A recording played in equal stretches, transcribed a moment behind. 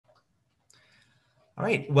All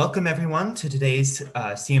right, welcome everyone to today's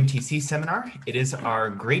CMTC seminar. It is our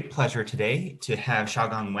great pleasure today to have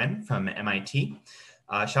Xiao-Gang Wen from MIT.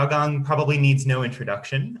 Xiao-Gang probably needs no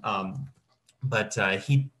introduction, but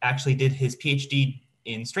he actually did his PhD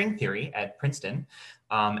in string theory at Princeton,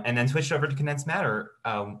 and then switched over to condensed matter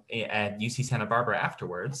at UC Santa Barbara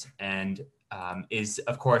afterwards, and is,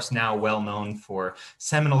 of course, now well known for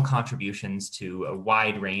seminal contributions to a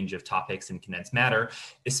wide range of topics in condensed matter,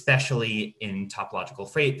 especially in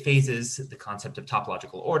topological phases, the concept of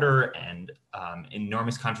topological order, and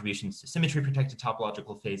enormous contributions to symmetry-protected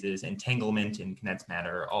topological phases, entanglement in condensed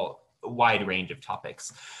matter, a wide range of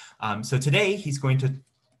topics. So today, he's going to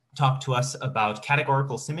talk to us about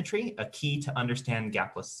categorical symmetry, a key to understand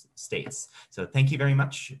gapless states. So thank you very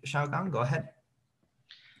much, Xiao-Gang. Go ahead.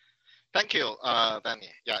 Thank you, Danny.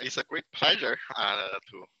 Yeah, it's a great pleasure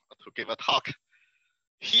to give a talk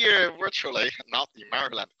here virtually, not in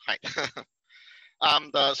Maryland, right?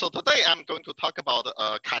 So today I'm going to talk about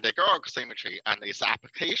categorical symmetry and its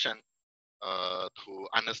application to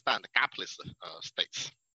understand gapless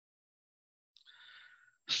states.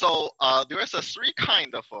 So there is a three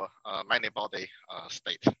kind of many-body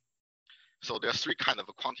state. So there are three kind of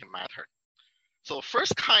quantum matter. So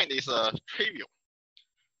first kind is trivial,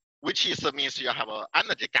 which means you have an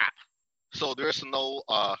energy gap. So there's no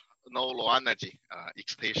low energy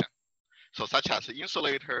excitation. So such as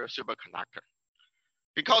insulator, superconductor.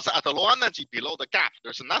 Because at the low energy below the gap,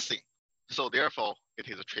 there's nothing. So therefore, it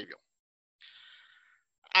is trivial.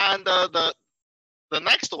 And the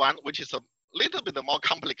next one, which is a little bit more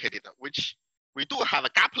complicated, which we do have a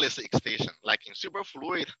gapless excitation, like in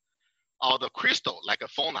superfluid or the crystal, like a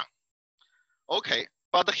phonon. Okay,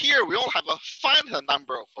 but here we only have a finite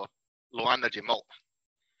number of low energy mode.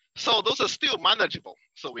 So those are still manageable.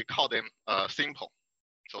 So we call them simple.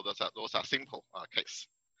 So those are simple case.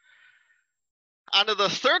 And the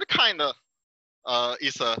third kind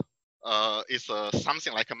is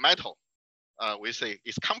something like a metal. We say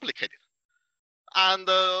it's complicated. And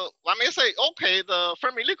one may say, okay, the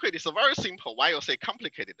Fermi liquid is very simple. Why you say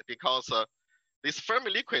complicated? Because this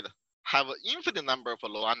Fermi liquid have an infinite number of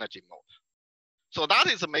low energy mode. So that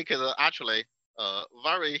is make it actually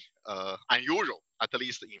very unusual, at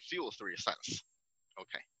least in field theory sense.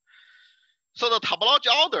 Okay. So the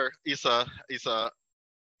topology order is a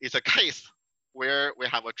case where we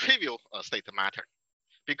have a trivial state matter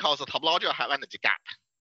because the topology have energy gap.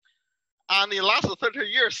 And in the last 30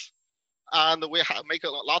 years, and we have made a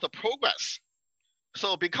lot of progress.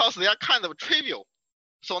 So because they are kind of trivial,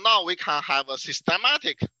 so now we can have a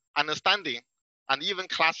systematic understanding and even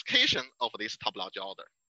classification of this topology order.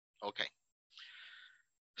 Okay.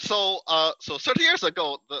 So 30 years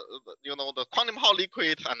ago, the quantum Hall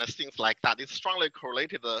liquid and things like that is strongly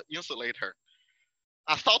correlated insulator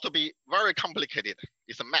are thought to be very complicated.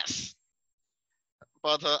 It's a mess.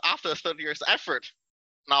 But after 30 years effort,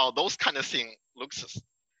 now those kind of things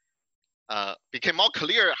became more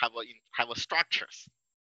clear, have a structures.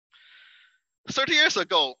 30 years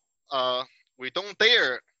ago, we don't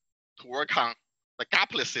dare to work on the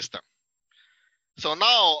gapless system. So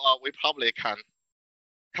now we probably can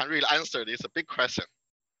really answer this big question: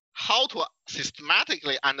 how to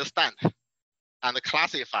systematically understand and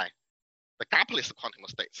classify the gapless quantum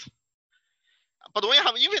states. But when you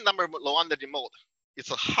have even number of low energy mode, it's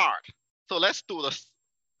hard. So let's do the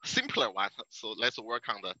simpler one. So let's work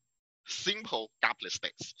on the simple gapless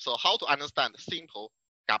states. So how to understand simple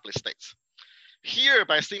gapless states? Here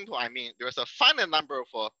by simple, I mean there's a finite number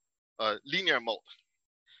of linear mode.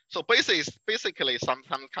 So basically some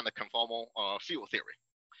kind of conformal field theory.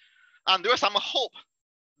 And there's some hope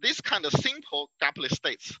this kind of simple gapless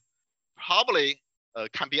states probably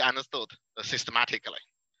can be understood systematically.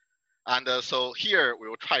 And so here we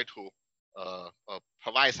will try to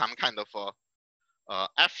provide some kind of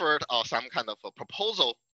effort or some kind of a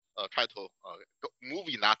proposal, try to move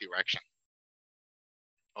in that direction.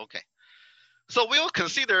 Okay, so we will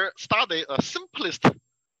study a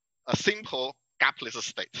simple gapless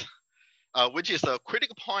state, which is a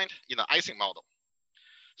critical point in the Ising model.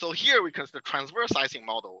 So here we consider transverse Ising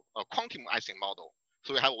model, a quantum Ising model.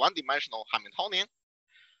 So we have one-dimensional Hamiltonian.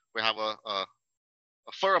 We have a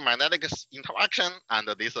ferromagnetic interaction and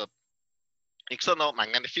this external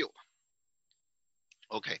magnetic field.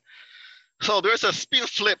 Okay, so there's a spin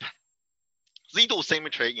flip Z2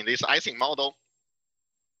 symmetry in this Ising model.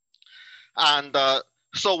 And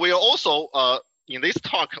so we also, in this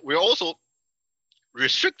talk, we also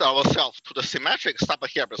restrict ourselves to the symmetric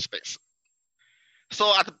subhilbert space.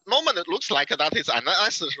 So at the moment, it looks like that is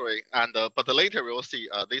unnecessary, and but later we will see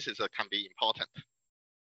this can be important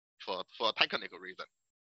for a technical reason.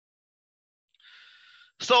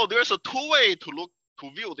 So there's a two way to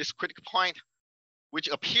view this critical point, which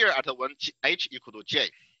appear at when h equal to j.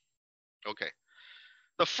 Okay.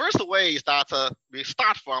 The first way is that we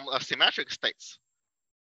start from a symmetric states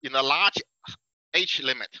in a large h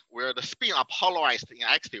limit where the spin are polarized in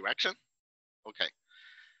x direction. Okay.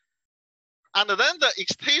 And then the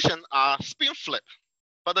excitation are spin flip,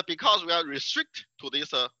 but because we are restricted to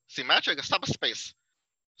this symmetric subspace,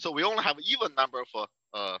 so we only have even number for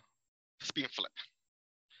spin flip.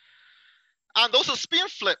 And those spin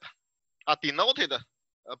flip are denoted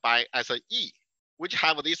by as a E, which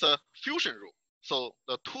have this fusion rule. So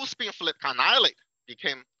the two spin flip can annihilate,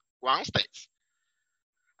 became ground states.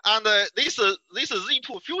 And this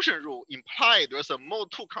Z2 fusion rule implies there's a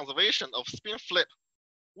mode 2 conservation of spin flip,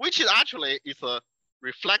 which is actually is a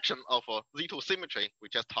reflection of a Z2 symmetry we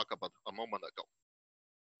just talked about a moment ago.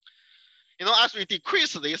 You know, as we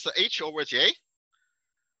decrease this H over J,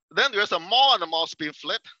 then there's a more and more spin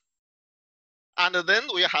flip. And then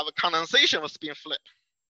we have a condensation of spin flip.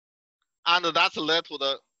 And that's led to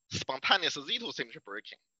the spontaneous Z2 symmetry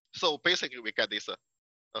breaking. So basically we get this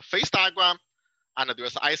phase diagram, and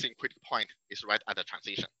there's icing critical point is right at the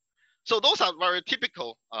transition. So those are very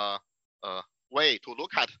typical way to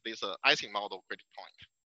look at this icing model critical point.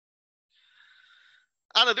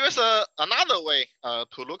 And there's another way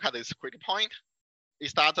to look at this critical point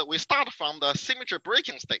is that we start from the symmetry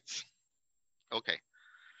breaking states. Okay.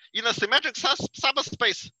 In a symmetric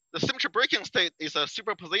subspace, the symmetry breaking state is a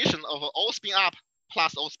superposition of all spin up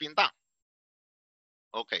plus all spin down.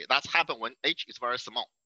 Okay, that's happened when H is very small.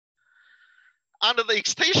 And the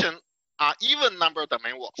excitation are even number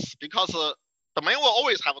domain walls because domain wall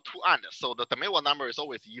always have two ends, so the domain wall number is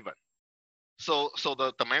always even. So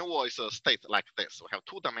the domain wall is a state like this. We have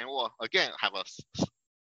two domain wall, again, have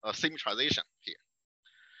a symmetrization here.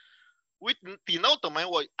 We denote domain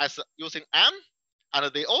wall as using M,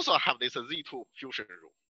 and they also have this Z2 fusion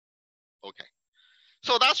rule. Okay,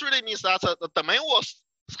 so that really means that the domain walls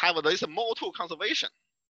have this mode 2 conservation.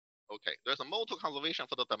 Okay, there's a mode 2 conservation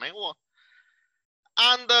for the domain wall,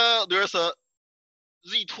 and there's a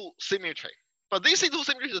Z2 symmetry. But this Z2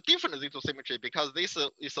 symmetry is a different Z2 symmetry because this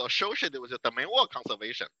is associated with the domain wall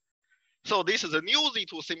conservation. So this is a new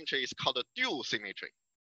Z2 symmetry. It's called a dual symmetry.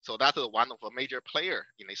 So that's one of the major player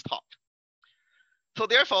in this talk. So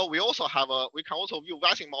therefore, we can also view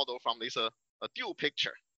Wissing model from this a dual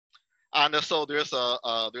picture. And so there's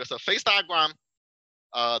a phase diagram.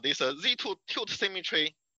 This Z2 tilt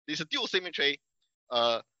symmetry, this dual symmetry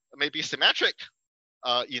may be symmetric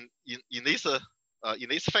in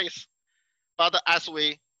this phase. But as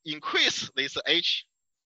we increase this H,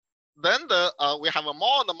 then we have a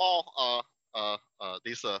more and more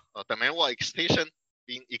this domain wall excitation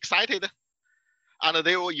being excited, and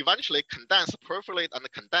they will eventually condense, perforate,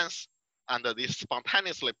 and condense, and this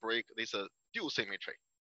spontaneously break this dual symmetry.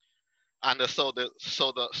 And so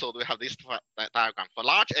we have this diagram for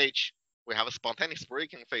large H. We have a spontaneous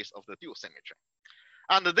breaking phase of the dual symmetry,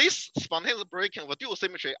 and this spontaneous breaking of dual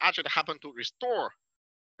symmetry actually happened to restore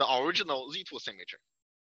the original Z2 symmetry.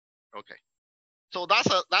 Okay, so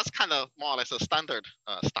that's kind of more or less a standard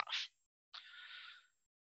stuff.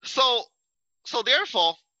 So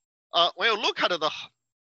therefore, when you look at the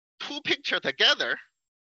two pictures together,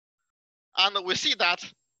 and we see that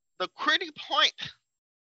the critical point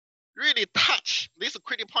really touch this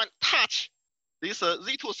critical point touch this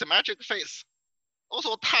Z2 symmetric phase,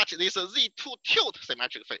 also touch this Z2 tilt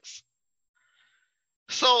symmetric phase.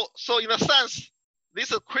 So in a sense,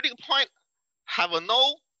 this critical point have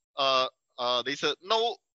no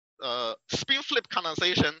spin flip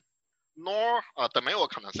condensation nor domain wall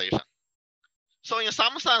condensation. So in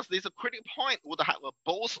some sense, this critical point would have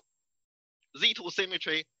both Z2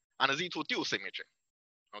 symmetry and Z2 dual symmetry.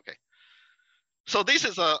 Okay, so this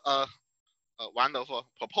is a wonderful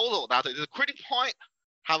proposal that the critical point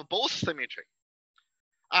have both symmetry,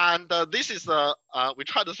 and this is we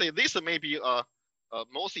try to say this may be a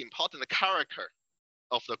most important character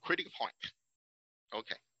of the critical point.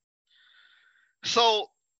 Okay. So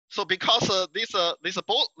because these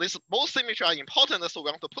both symmetry are important, so we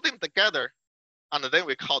want to put them together, and then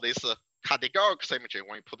we call this categorical symmetry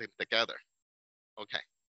when we put them together. Okay.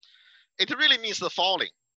 It really means the following: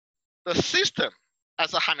 the system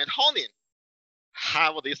as a Hamiltonian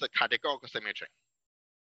have this categorical symmetry,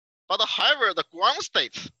 but however the ground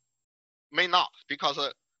state may not, because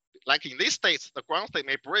like in these states, the ground state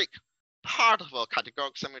may break part of a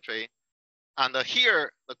categorical symmetry, and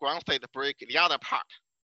here the ground state break the other part.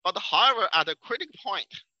 But however, at the critical point,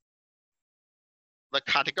 the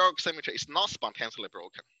categorical symmetry is not spontaneously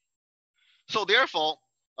broken. So therefore,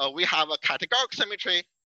 we have a categorical symmetry,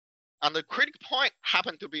 And the critical point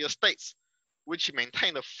happen to be a states which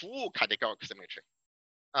maintain the full categorical symmetry.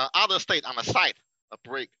 Other state on the side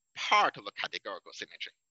break part of the categorical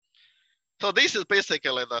symmetry. So this is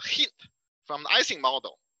basically the hint from the Ising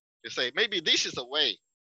model. You say maybe this is a way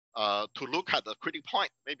to look at the critical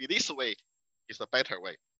point. Maybe this way is a better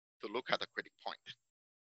way to look at the critical point.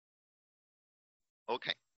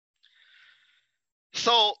 Okay.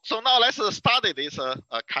 So now let's study this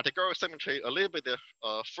categorical symmetry a little bit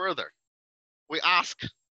further. We ask,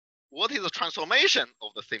 what is the transformation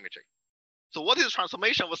of the symmetry? So what is the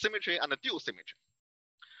transformation of a symmetry and a dual symmetry?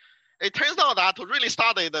 It turns out that to really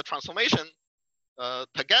study the transformation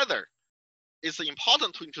together, it's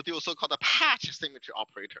important to introduce so-called patch symmetry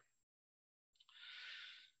operator.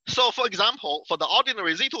 So for example, for the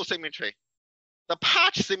ordinary Z2 symmetry, the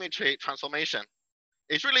patch symmetry transformation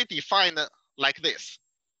is really defined like this,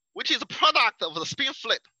 which is a product of the spin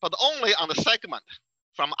flip, but only on the segment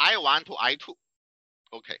from I1 to I2.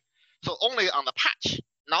 Okay, so only on the patch,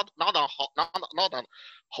 not on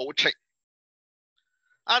whole chain.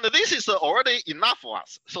 And this is already enough for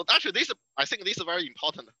us. So actually, I think this is a very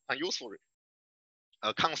important and useful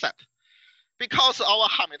concept, because our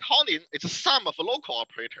Hamiltonian is a sum of local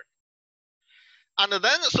operator. And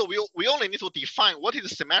then, so we only need to define what is the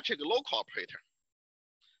symmetric local operator.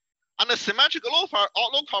 And the symmetric local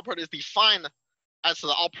operator is defined as the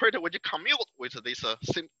operator which commute with this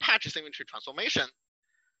patch symmetry transformation.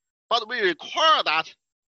 But we require that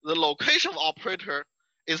the location of operator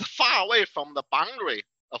is far away from the boundary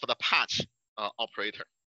of the patch operator.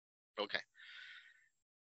 Okay.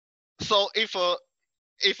 So if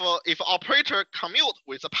operator commute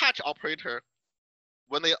with the patch operator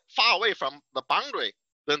when they are far away from the boundary,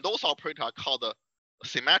 then those operators are called the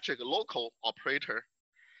symmetric local operator.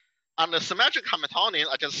 And the symmetric Hamiltonian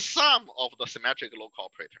are just sum of the symmetric local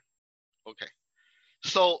operator. Okay.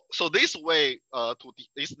 So this way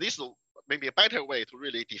this may be a better way to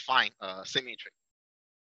really define symmetry.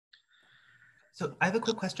 So I have a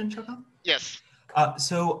quick question, Xiao-Gang. Yes.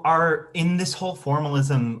 So in this whole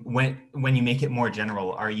formalism, when you make it more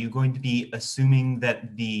general, are you going to be assuming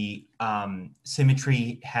that the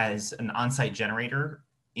symmetry has an on-site generator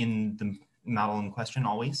in the model in question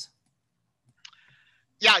always?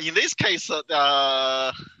 Yeah, in this case,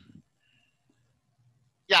 yeah,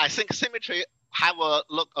 I think symmetry have a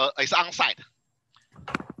look is on-site.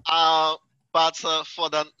 But for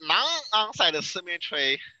the non-on-site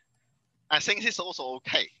symmetry, I think this is also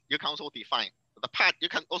okay. You can also define the patch. You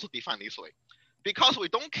can also define this way, because we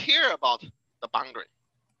don't care about the boundary.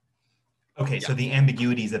 Okay, yeah. So the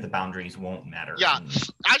ambiguities at the boundaries won't matter. Yeah,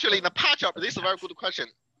 actually, the patch operator. This is a very good question.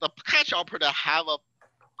 The patch operator have a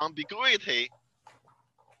ambiguity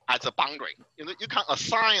as a boundary. You know, you can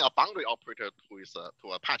assign a boundary operator to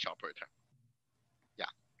a patch operator. Yeah,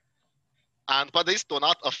 but this do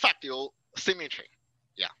not affect your symmetry.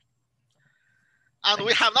 Yeah. And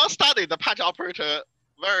Thanks. We have not studied the patch operator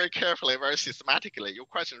very carefully, very systematically. Your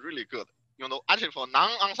question is really good. You know, actually for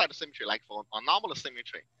non-on-site symmetry, like for anomalous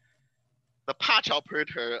symmetry, the patch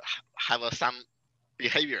operator have some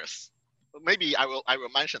behaviors. Maybe I will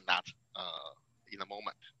mention that in a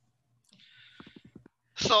moment.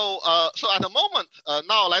 So at the moment,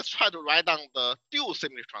 now let's try to write down the dual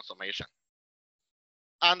symmetry transformation.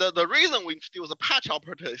 And the reason we introduce the patch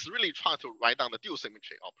operator is really trying to write down the dual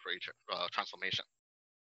symmetry operator transformation.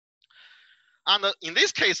 And in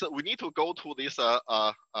this case, we need to go to this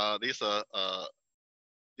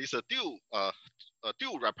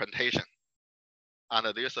dual representation,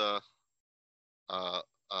 and there's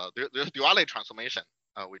duality transformation.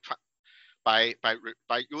 We try by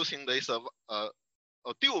using this a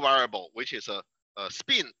dual variable, which is a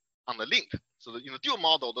spin on the link. So in the dual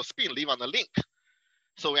model, the spin live on the link.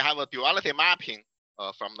 So we have a duality mapping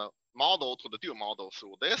from the model to the dual model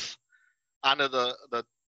through this, and the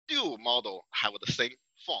dual model have the same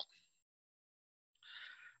form.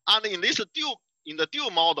 And in the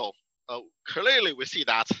dual model, clearly we see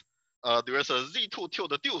that there is a Z2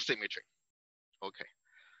 tilde dual symmetry. Okay,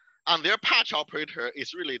 and their patch operator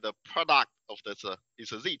is really the product of this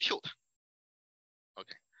is a Z tilde.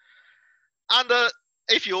 Okay, and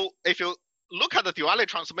if you look at the duality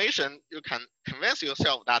transformation, you can convince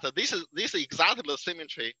yourself that this is exactly the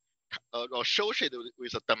symmetry associated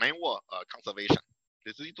with the domain war conservation.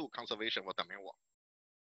 The Z2 conservation with domain war.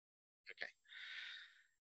 Okay,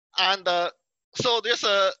 and so there's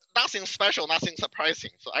nothing special, nothing surprising.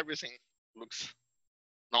 So everything looks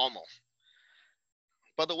normal.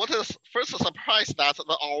 But what is first surprise that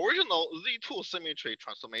the original Z2 symmetry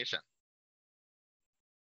transformation,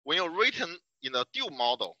 when you're written in a dual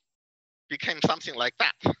model, became something like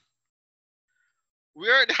that. we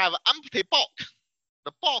already have empty bulk.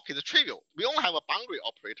 The bulk is trivial. We only have a boundary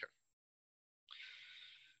operator.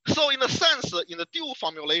 So in a sense, in the dual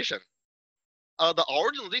formulation, the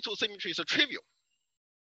original Z2 symmetry is trivial.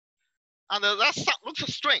 And that looks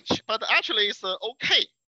strange, but actually it's okay.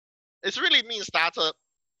 It really means that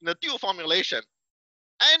in the dual formulation,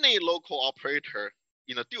 any local operator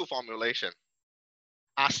in the dual formulation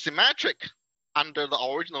are symmetric under the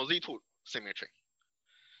original Z2 symmetry.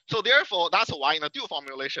 So therefore, that's why in the dual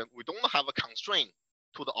formulation, we don't have a constraint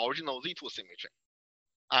to the original Z2 symmetry.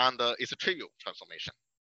 And it's a trivial transformation.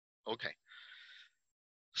 Okay.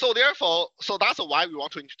 So therefore, so that's why we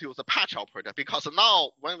want to introduce the patch operator, because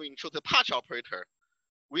now when we introduce the patch operator,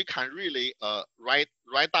 we can really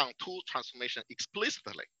write down two transformations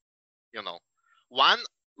explicitly. You know, one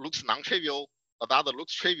looks non-trivial, the other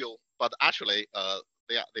looks trivial, but actually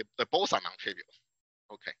they both are non-trivial.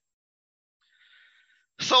 Okay.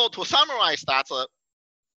 So to summarize that,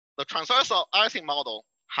 the transversal Ising model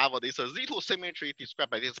have this Z2 symmetry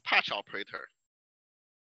described by this patch operator,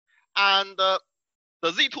 and the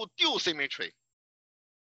Z2 dual symmetry,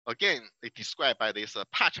 again, is described by this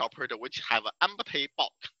patch operator, which have an empty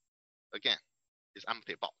bulk. Again, it's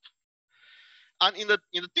empty bulk. And in the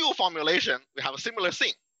dual formulation, we have a similar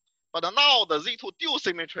thing. But now the Z2 dual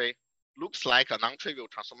symmetry looks like a non-trivial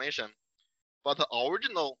transformation, but the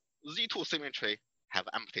original Z2 symmetry have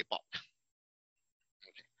empty bulk.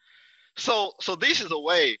 Okay. So this is a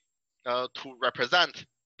way to represent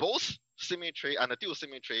both symmetry and the dual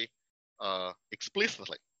symmetry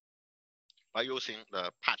explicitly by using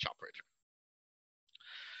the patch operator.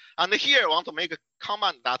 And here I want to make a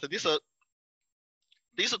comment that these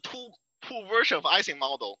two versions of Ising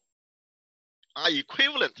model are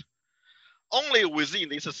equivalent only within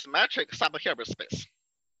this symmetric sub-Hilbert space.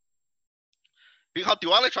 Because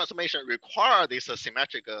duality transformation require this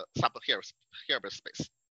symmetric sub-Hilbert space.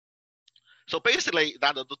 So basically,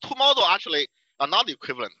 that the two models actually are not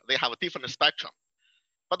equivalent. They have a different spectrum.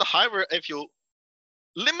 But however, if you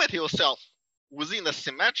limit yourself within the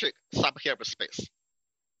symmetric sub-Hilbert space,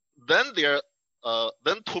 then the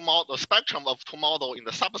spectrum of two models in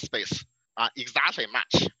the subspace are exactly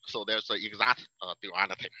match. So there's an exact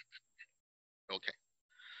duality. Okay.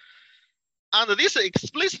 And this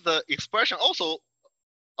explicit expression also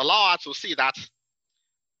allow us to see that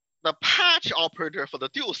the patch operator for the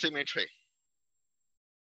dual symmetry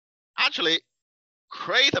actually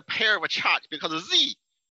create a pair of a charge, because Z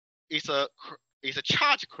is a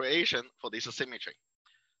charge creation for this symmetry.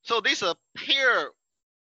 So this is a pair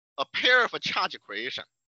of a charge creation,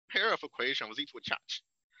 pair of a creation with Z2 charge.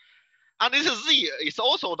 And this Z is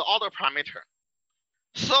also the order parameter.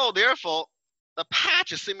 So therefore, the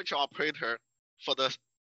patch symmetry operator for the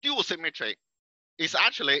dual symmetry is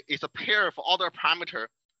a pair of order parameter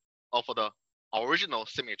of the original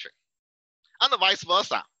symmetry. And vice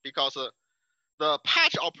versa, because the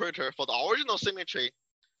patch operator for the original symmetry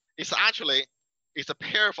is a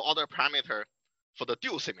pair of order parameter for the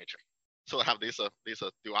dual symmetry. So we have this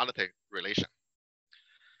duality relation.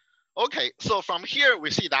 Okay, so from here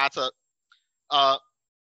we see that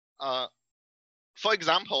for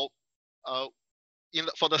example,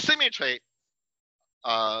 for the symmetry,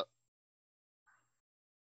 for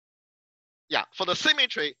the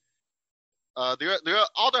symmetry, there are the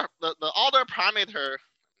order parameter.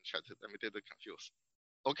 Let me get confused.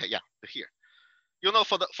 Okay, yeah, here. You know,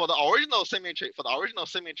 for the original symmetry,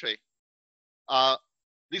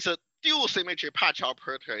 this dual symmetry patch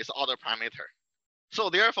operator is order parameter. So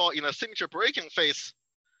therefore, in a symmetry breaking phase,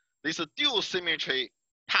 this dual symmetry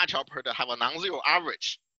patch operator have a non-zero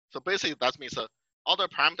average. So basically, that means order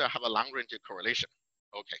parameter have a long-range correlation.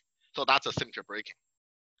 Okay, so that's a symmetry breaking.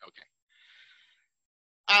 Okay,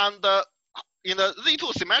 and in the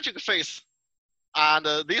Z2 symmetric phase, and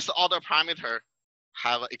this order parameter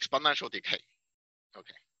have exponential decay.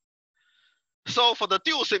 Okay, so for the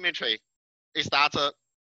dual symmetry, is that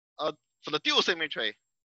for the dual symmetry,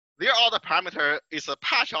 their order parameter is a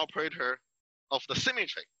patch operator of the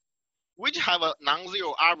symmetry, which have a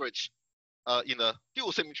non-zero average in the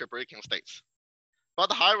dual symmetry breaking states.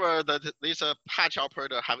 But however, this patch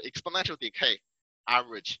operator have exponential decay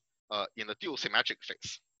average in the dual symmetric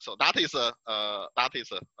phase. So that is a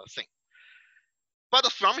thing. But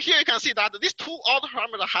from here you can see that these two order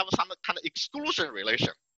parameters have some kind of exclusion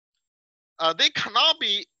relation. They cannot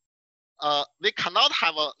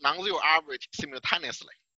have a non-zero average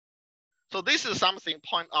simultaneously. So this is something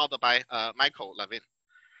pointed out by Michael Levin.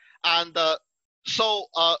 And so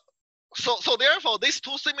therefore these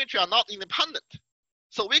two symmetry are not independent.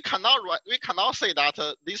 So we cannot say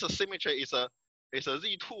that this symmetry is a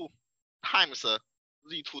Z2 times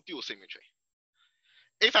Z2 dual symmetry.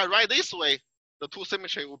 if I write this way, the two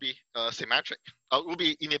symmetry will be symmetric, will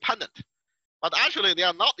be independent. But actually, they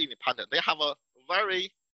are not independent. They have a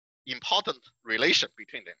very important relation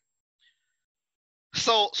between them.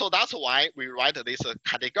 So that's why we write this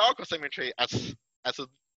categorical symmetry as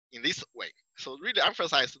in this way. So really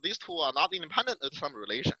emphasize these two are not independent of some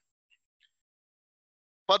relation.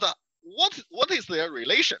 But what is their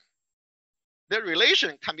relation? Their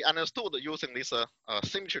relation can be understood using this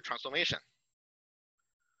symmetry transformation.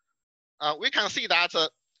 We can see that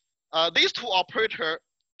these two operators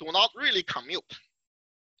do not really commute.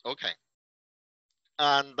 Okay.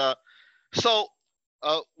 And so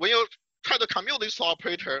when you try to commute this two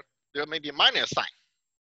operator, there may be minus sign.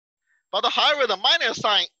 But however, the minus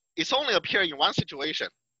sign is only appear in one situation.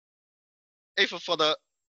 If for the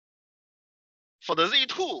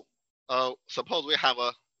Z2, suppose we have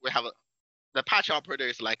the patch operator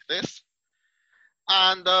is like this,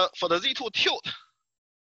 and for the Z2 tilt,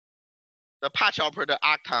 the patch operator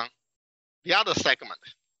act on the other segment.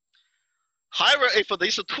 However, if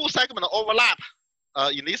these two segments overlap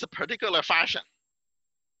in this particular fashion,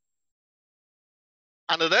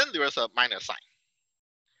 and then there is a minus sign.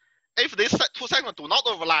 If these two segments do not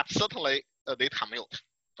overlap, certainly they commute.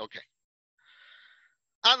 Okay.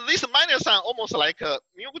 And this minus sign almost like a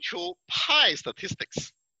mutual pi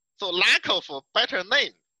statistics. So lack of a better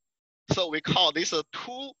name. So we call this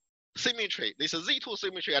two symmetry. This Z2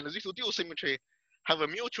 symmetry and Z2 dual symmetry have a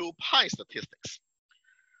mutual pi statistics.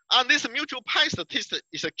 And this mutual pi statistic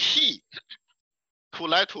is a key to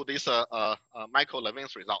lead to this Michael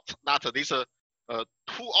Levin's result. That these two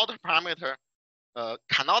outer parameter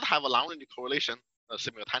cannot have a long range correlation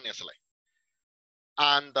simultaneously.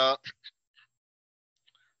 And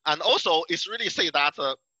also it's really say that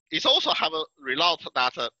it's also have a result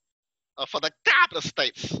that for the gap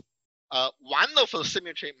states, one of the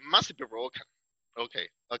symmetry must be broken. Okay,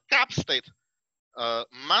 a gap state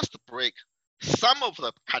must break some of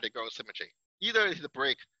the categorical symmetry. Either it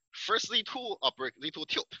break first Z2 or break Z2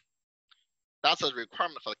 tilt. That's a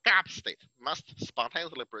requirement for the gap state, must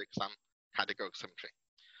spontaneously break some categorical symmetry.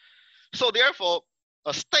 So therefore,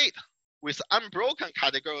 a state with unbroken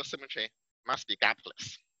categorical symmetry must be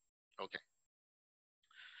gapless. Okay.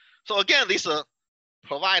 So again, this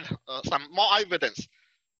provide some more evidence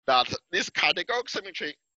that this categorical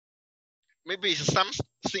symmetry maybe is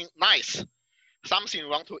something nice, something you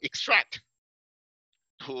want to extract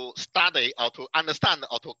to study or to understand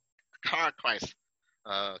or to characterize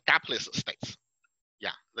gapless states.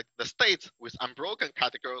 Yeah, the state with unbroken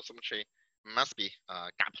categorical symmetry must be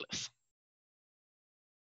gapless.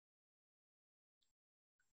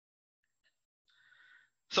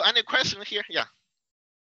 So any question here? Yeah.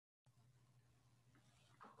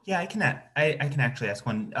 Yeah, I can actually ask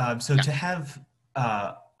one. So to have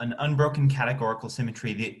an unbroken categorical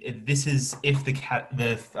symmetry, this is if the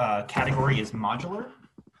category is modular.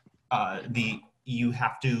 You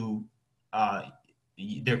have to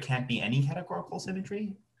there can't be any categorical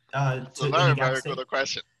symmetry. It's a very good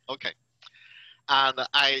question. Okay, and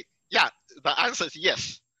the answer is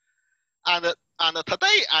yes. And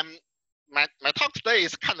today my talk today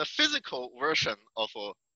is kind of physical version of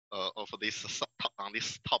this on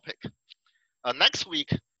this topic. Next week,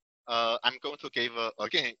 I'm going to give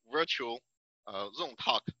again virtual Zoom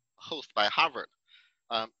talk hosted by Harvard.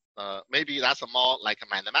 Maybe that's a more like a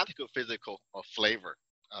mathematical physical flavor.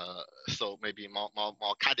 So maybe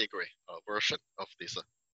more category version of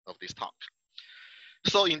this talk.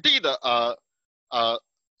 So indeed,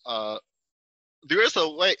 there's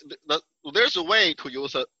a way to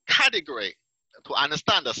use a category to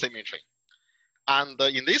understand the symmetry. And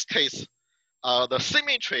in this case, the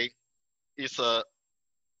symmetry is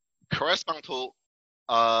correspond to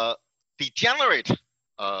degenerate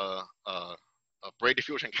braid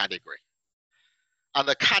diffusion category. And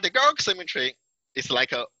the categorical symmetry is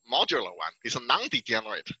like a modular one. It's a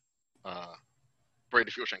non-degenerate braid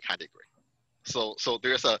diffusion category. So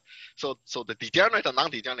there's so the degenerate and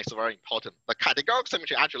non-degenerate is very important. The categorical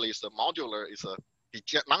symmetry actually is a modular, is a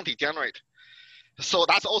non-degenerate. So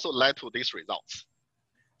that's also led to these results.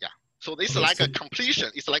 Yeah. So this is like a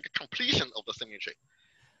completion. It's like a completion of the symmetry.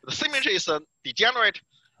 The symmetry is a degenerate.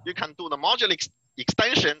 You can do the modular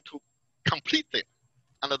extension to complete it.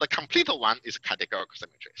 And the complete one is categorical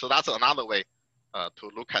symmetry. So that's another way to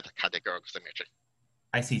look at categorical symmetry.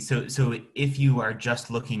 I see. So if you are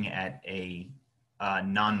just looking at a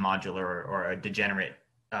non-modular or a degenerate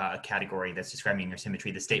category that's describing your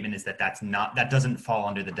symmetry, the statement is that that doesn't fall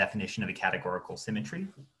under the definition of a categorical symmetry?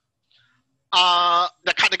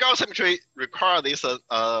 The categorical symmetry requires this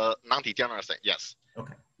non-degeneracy, yes.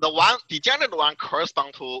 Okay. The one degenerate one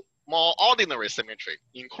corresponds to more ordinary symmetry,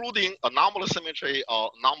 including anomaly symmetry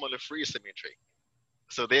or anomaly-free symmetry.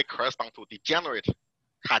 So they correspond to degenerate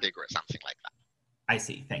category, something like that. I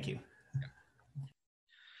see. Thank you. Yeah.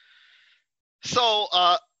 So,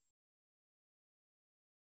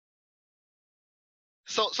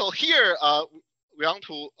 so here we want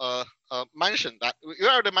to mention that we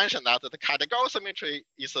already mentioned that the categorical symmetry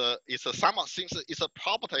is a somewhat seems is a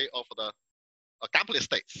property of the gapless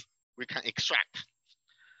states we can extract.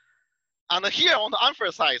 And here I want to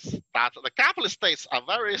emphasize that the gapless states are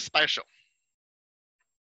very special.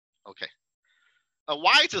 Okay.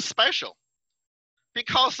 Why is it special?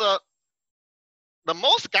 Because the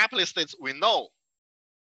most gapless states we know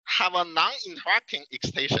have a non-interacting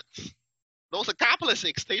excitations. Those gapless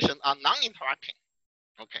excitations are non-interacting.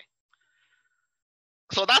 Okay.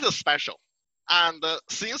 So that is special. And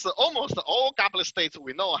since almost all gapless states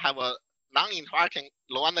we know have a non-interacting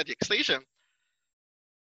low energy excitation,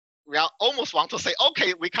 we are almost want to say,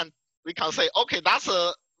 okay, we can say, okay, that's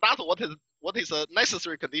what is a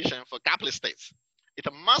necessary condition for gapless states. It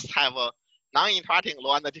must have a non-interacting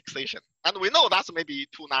low energy excitation, and we know that's maybe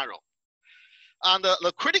too narrow. And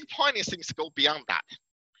the critical point seems to go beyond that.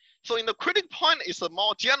 So in the critical point is a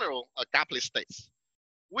more general gapless states,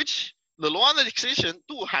 which the low energy excitation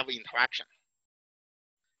do have interaction.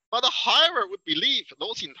 But however, we believe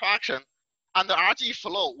those interaction and the RG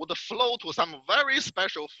flow would flow to some very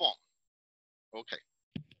special form. Okay.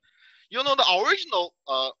 You know, the original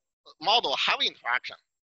model have interaction.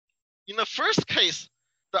 In the first case,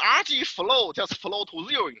 the RG flow just flow to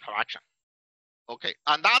zero interaction. Okay,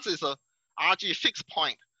 and that is a RG fixed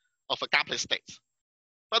point of a gapless states.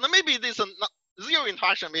 But maybe this zero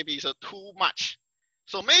interaction maybe is too much.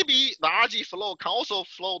 So maybe the RG flow can also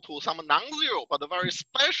flow to some non-zero but a very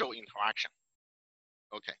special interaction.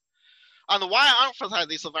 Okay, and why I emphasize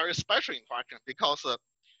this very special interaction? Because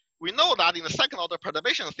we know that in the second order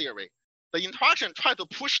perturbation theory, the interaction try to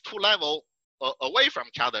push two levels away from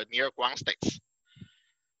each other near ground states.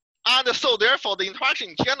 And so therefore the interaction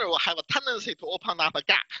in general have a tendency to open up a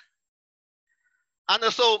gap. And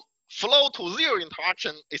so flow to zero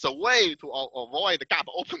interaction is a way to avoid the gap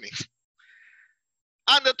openings.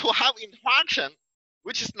 And to have interaction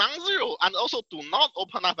which is non-zero and also do not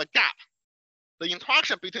open up a gap, the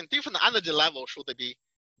interaction between different energy levels should be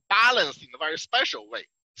balanced in a very special way.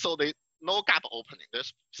 So they no gap opening.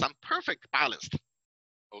 There's some perfect balanced.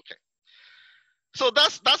 Okay. So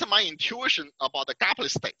that's my intuition about the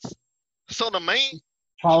gapless states. So the main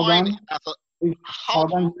point is how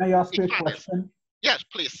can I ask you a question? Yes,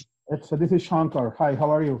 please. So this is Shankar. Hi,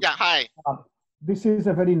 how are you? Yeah, hi. This is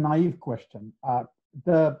a very naive question.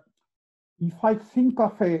 If I think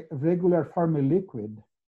of a regular Fermi liquid,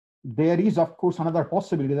 there is, of course, another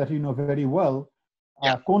possibility that you know very well,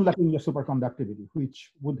 cone Lagrange superconductivity,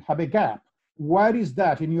 which would have a gap. Where is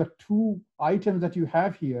that in your two items that you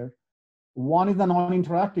have here? One is the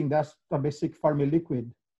non-interacting, that's the basic Fermi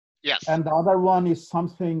liquid. Yes. And the other one is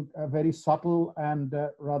something very subtle and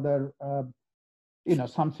rather,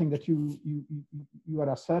 something that you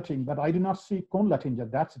are asserting, but I do not see cone Lagrange.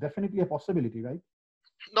 That's definitely a possibility, right?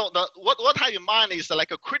 No, what I have in mind is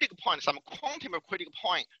like a critical point, some quantum critical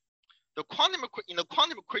point. In the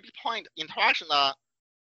quantum critical point, interaction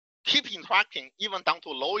keep interacting even down to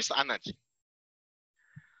lowest energy.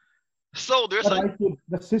 So there's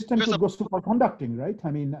the system could go superconducting, right?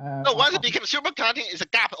 I mean, no. Once it becomes superconducting, is a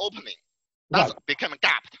gap opening. That's become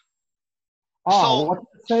gapped. So what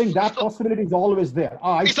you're saying, that possibility is always there.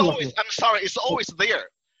 It's always. I'm sorry, it's always there.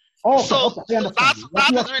 Oh, so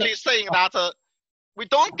that's really saying that we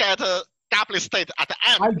don't get a gapless state at the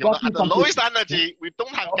end. At the lowest energy, we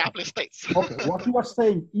don't have gapless states. Okay, what you are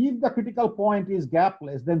saying, if the critical point is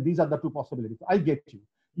gapless, then these are the two possibilities. I get you.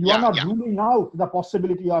 You are not ruling out the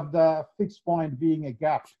possibility of the fixed point being a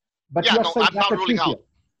gap. But you are saying I'm not ruling out.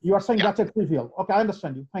 You are saying that's a trivial. Okay, I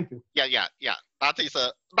understand you. Thank you. Yeah. That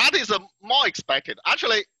is a more expected.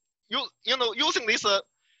 Actually, using this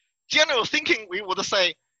general thinking, we would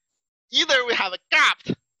say either we have a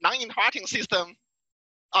gapped non-interacting system,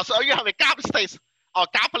 so you have a gap state or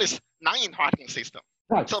gapless non-interacting system.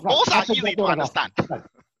 Right. So both are easy to understand. Right.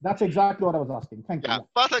 That's exactly what I was asking. Thank you.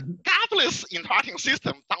 But a gapless interacting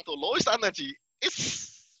system down to lowest energy is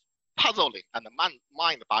puzzling and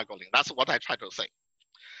mind-boggling. That's what I try to say.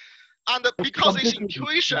 And because it's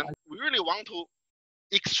intuition, we really want to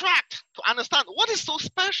extract to understand what is so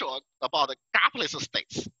special about the gapless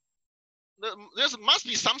states. There must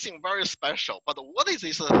be something very special, but what is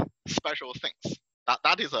these special things?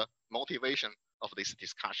 That is a motivation of this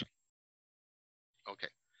discussion. Okay.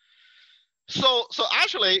 So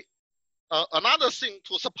actually, another thing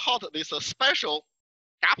to support this special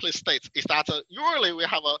gapless states is that usually we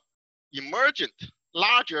have a emergent,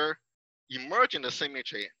 larger emergent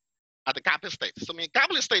symmetry at the gapless state. So I mean,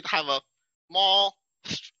 gapless state have a more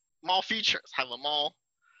features, have a more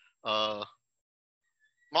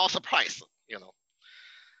surprise, you know.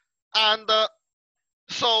 And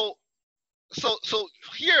so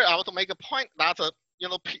here I want to make a point that you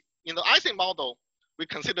know, in the Ising model we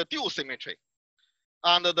consider dual symmetry,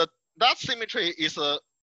 and that symmetry is a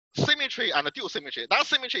symmetry and a dual symmetry. That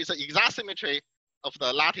symmetry is the exact symmetry of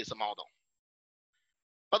the lattice model.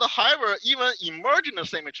 But however, even emergent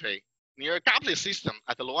symmetry near gapless system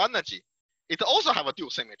at low energy, it also have a dual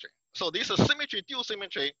symmetry. So this symmetry, dual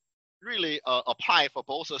symmetry, really apply for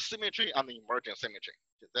both symmetry and emergent symmetry.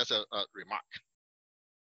 That's a remark.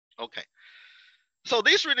 Okay. So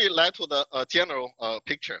this really led to the general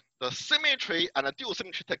picture. The symmetry and the dual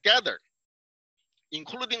symmetry together,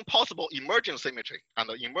 including possible emergent symmetry and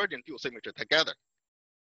the emergent dual symmetry together,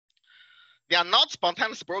 they are not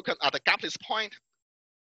spontaneously broken at the gapless point.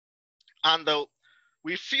 And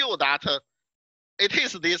we feel that it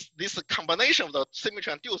is this combination of the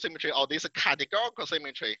symmetry and dual symmetry, or this categorical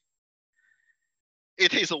symmetry,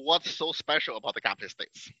 it is what's so special about the gapless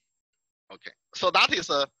states. Okay, so that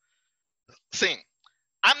is a thing.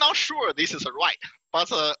 I'm not sure this is right,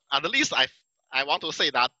 but at least I want to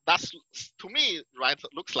say that that's, to me, right,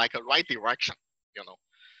 looks like a right direction. You know,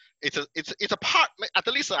 it's a part. At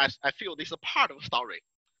least I feel this is a part of the story.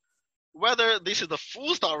 Whether this is the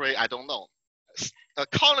full story, I don't know.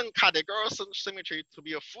 Calling categorical symmetry to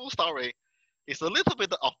be a full story is a little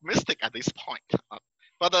bit optimistic at this point.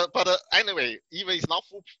 But anyway, even it's not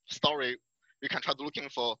full story, we can try to looking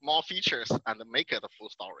for more features and make it a full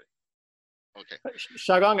story. Okay.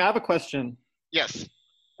 Xiao-Gang, I have a question. Yes.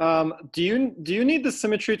 Do you need the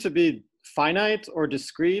symmetry to be finite or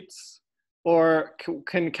discrete, or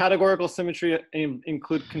can categorical symmetry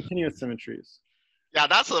include continuous symmetries? Yeah,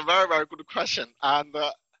 that's a very, very good question, and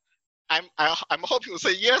I'm hoping to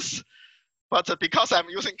say yes, but because I'm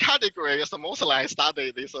using category, so mostly I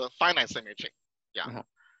study this finite symmetry. Yeah,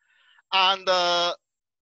 and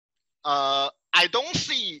I don't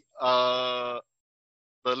see the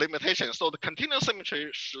limitation. So the continuous symmetry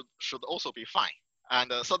should also be fine, and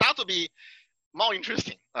so that would be more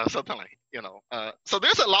interesting, certainly. You know, so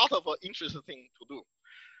there's a lot of interesting thing to do.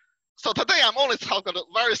 So today I'm only talking a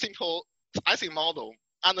very simple Ising model,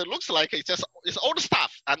 and it looks like it's old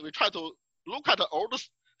stuff, and we try to look at the old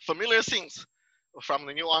familiar things from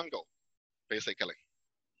the new angle, basically.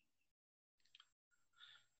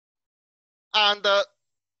 And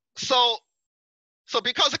so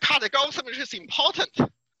because the categorical symmetry is important,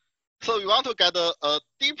 so we want to get a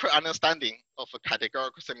deeper understanding of a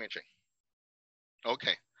categorical symmetry.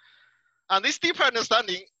 Okay, and this deeper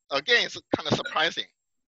understanding again is kind of surprising.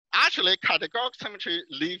 Actually, categorical symmetry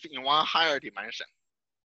live in one higher dimension.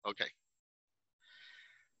 Okay,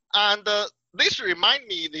 and this remind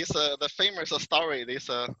me this the famous story, this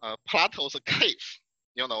Plato's cave,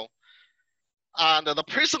 you know, and the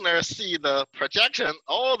prisoners see the projection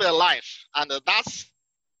all their life, and that is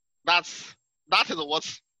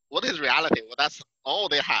what is reality. Well, that's all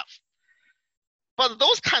they have. But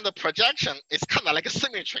those kind of projection is kind of like a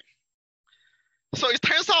symmetry. So it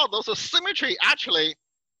turns out those symmetry actually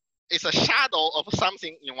is a shadow of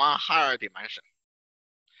something in one higher dimension.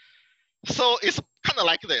 So it's kind of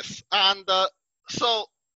like this, and so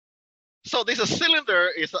this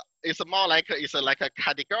cylinder is more like like a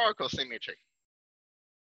categorical symmetry.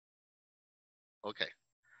 Okay,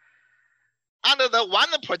 and the one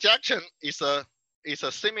projection is a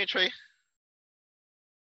symmetry.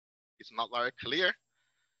 It's not very clear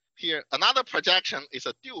here. Another projection is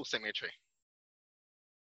a dual symmetry.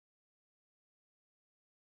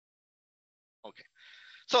 Okay,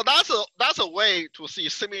 so that's a way to see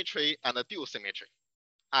symmetry and a dual symmetry.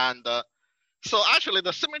 And so actually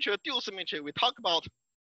the symmetry or dual symmetry we talk about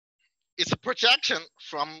is a projection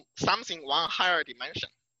from something one higher dimension.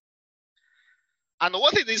 And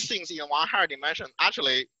what is these things in one higher dimension?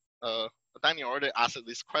 Actually, Daniel already asked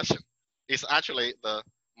this question. It's actually the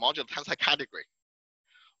modular tensor category,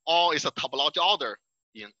 or it's a topological order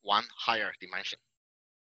in one higher dimension.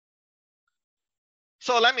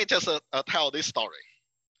 So let me just tell this story.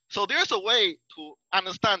 So there's a way to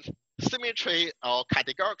understand symmetry or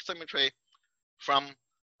categorical symmetry from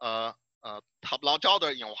topological order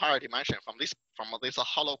in a higher dimension from this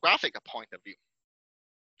holographic point of view.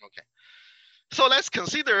 Okay, so let's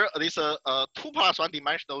consider this 2+1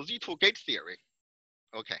 dimensional Z2 gate theory.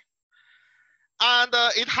 Okay, and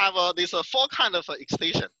it have this 4 kind of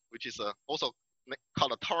excitation, which is also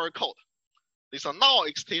called a Torr code. This null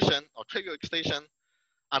excitation or trivial excitation,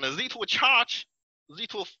 and a Z2 charge,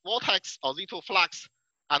 Z2 vortex or Z2 flux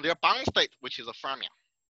and their bound state, which is a fermion.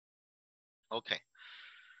 Okay.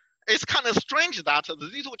 It's kind of strange that the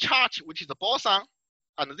Z2 charge, which is a boson,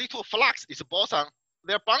 and the Z2 flux is a boson,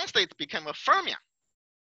 their bound state became a fermion.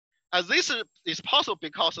 And this is possible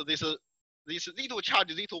because this Z2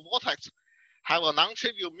 charge, Z2 vortex have a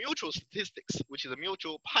non-trivial mutual statistics, which is a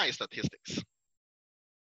mutual pi statistics.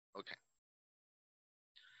 Okay.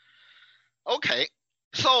 Okay.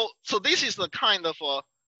 So this is the kind of a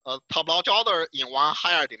topology order in one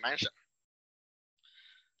higher dimension.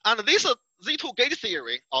 And this Z2 gauge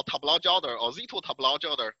theory or topology order or Z2 topology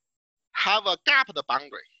order have a gapped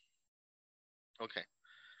boundary. Okay.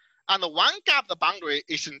 And one gapped boundary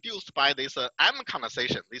is induced by this M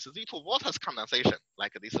condensation, this Z2 vortex condensation,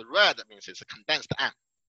 like this red means it's a condensed M.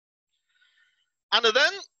 And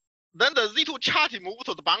then the Z2 charge moved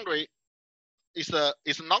to the boundary is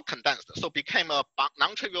not condensed, so became a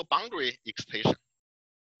non-trivial boundary excitation.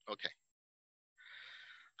 Okay.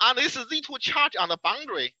 And this Z2 charge on the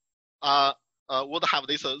boundary would have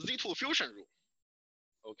this Z2 fusion rule.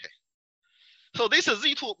 Okay. So this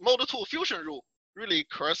Z2 mode 2 fusion rule really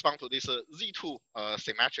correspond to this Z2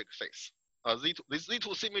 symmetric phase, this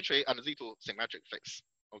Z2 symmetry and Z2 symmetric phase.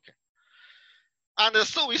 Okay. And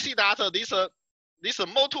so we see that this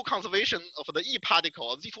mode 2 conservation of the E particle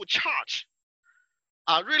or Z2 charge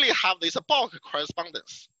really have this bulk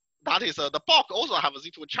correspondence. That is, the bulk also have a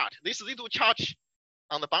Z2 charge. This Z2 charge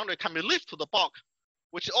on the boundary can be lifted to the bulk,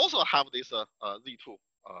 which also have this Z2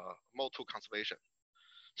 mode 2 conservation.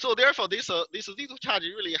 So therefore, this Z2 charge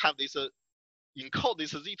really have this encode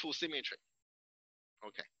this Z2 symmetry.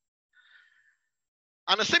 Okay.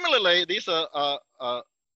 And similarly, this Z2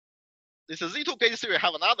 gauge theory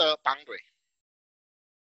have another boundary.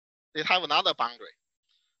 They have another boundary.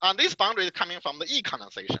 And this boundary is coming from the E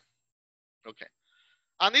condensation. Okay.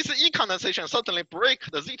 And this E condensation certainly break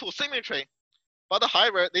the Z2 symmetry, but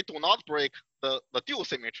however, they do not break the dual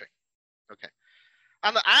symmetry. Okay.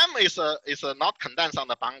 And the M is not condensed on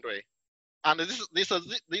the boundary. And this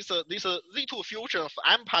Z2 fusion of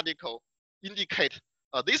M particle indicate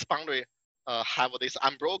this boundary have this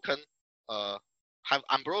unbroken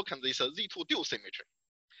this Z2 dual symmetry.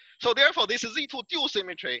 So therefore, this Z2 dual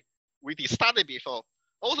symmetry we studied before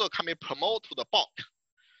also can be promoted to the bulk.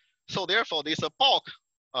 So therefore, this bulk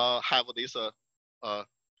have this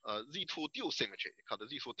Z2 dual symmetry called the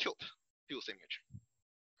Z2 tilt dual symmetry.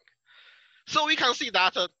 Okay. So we can see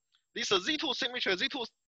that this Z2 symmetry, Z2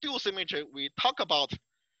 dual symmetry we talk about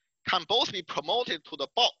can both be promoted to the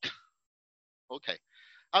bulk. Okay,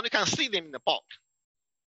 and we can see them in the bulk.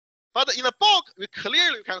 But in the bulk, we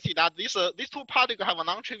clearly can see that these two particles have a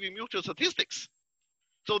non-trivial mutual statistics.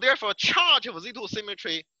 So therefore, charge of Z2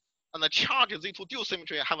 symmetry and the charge of Z2 dual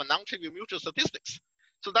symmetry have a non-trivial mutual statistics.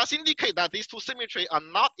 So that indicates that these two symmetry are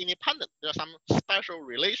not independent. There's some special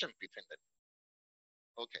relation between them.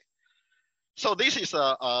 Okay. So this is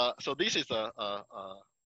the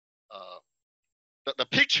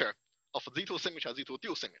picture of Z2 symmetry and Z2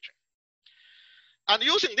 dual symmetry. And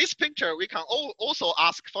using this picture, we can also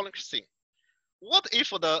ask following thing. What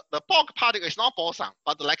if the bulk particle is not boson,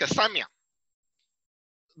 but like a semion?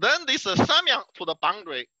 Then this semion to the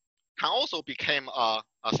boundary can also become have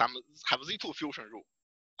Z2 fusion rule,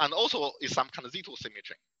 and also is some kind of Z2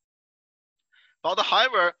 symmetry. But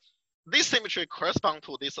however, this symmetry corresponds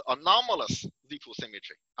to this anomalous Z2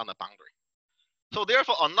 symmetry on the boundary. So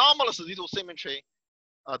therefore, anomalous Z2 symmetry,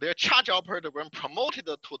 their charge operator when promoted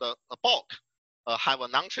to the bulk have a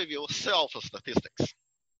non-trivial self statistics.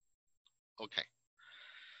 Okay.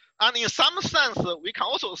 And in some sense, we can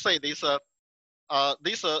also say this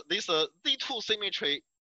Z2 symmetry,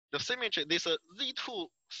 this Z2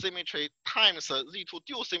 symmetry times Z2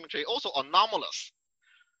 dual symmetry also anomalous.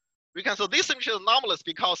 We can say this symmetry is anomalous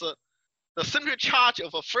because the symmetry charge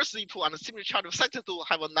of a first Z2 and the symmetry charge of second Z2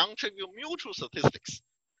 have a non-trivial mutual statistics.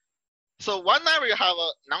 So whenever you have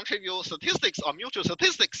a non-trivial statistics or mutual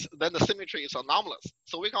statistics, then the symmetry is anomalous.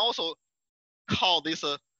 So we can also call this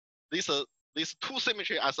two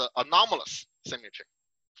symmetry as an anomalous symmetry.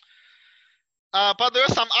 But there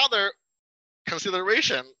are some other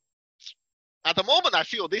consideration. At the moment, I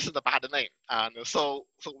feel this is a bad name, and so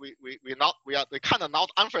we kind of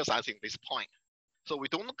not emphasizing this point. So we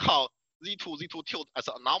don't call Z2 tilt as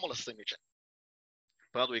an anomalous symmetry,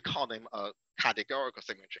 but we call them a categorical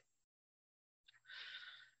symmetry.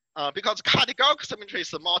 Because categorical symmetry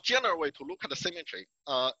is a more general way to look at the symmetry.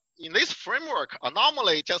 In this framework,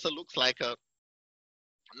 anomaly just looks like a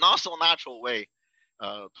not so natural way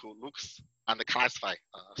to look and classify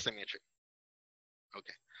symmetry.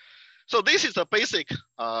 Okay, so this is a basic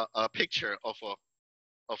picture of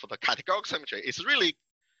of the categorical symmetry is really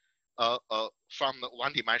from the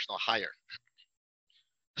one-dimensional higher.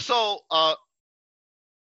 So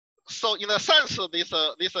so in a sense, this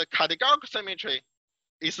categorical symmetry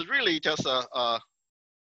is really just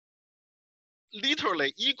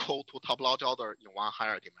literally equal to topological order in one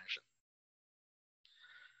higher dimension.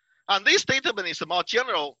 And this statement is more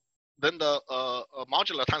general than the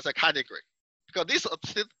modular tensor category, because this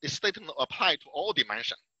statement applies to all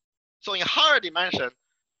dimensions. So in higher dimension,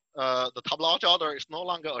 the topological order is no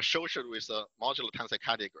longer associated with the modular tensor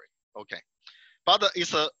category. Okay, but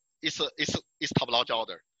it's topological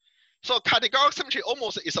order. So categorical symmetry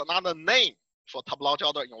almost is another name for topological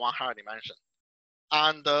order in one higher dimension.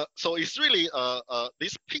 And so it's really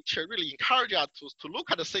this picture really encourages us to look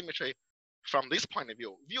at the symmetry from this point of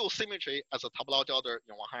view, view symmetry as a topological order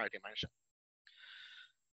in one higher dimension.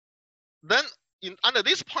 Then under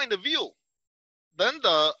this point of view, then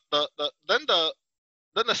the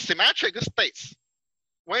symmetric states,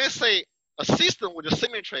 when you say a system with a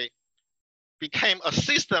symmetry became a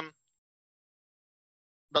system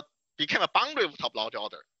that became a boundary of topological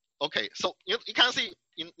order. Okay, so you can see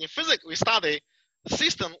in physics we study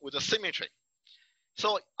system with a symmetry.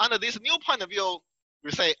 So under this new point of view,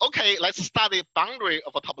 we say, okay, let's study boundary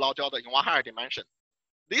of a topological order in one higher dimension.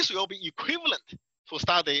 This will be equivalent to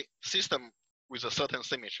study system with a certain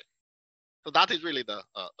symmetry. So that is really the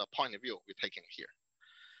point of view we're taking here.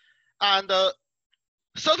 And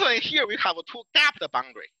certainly here we have two gapped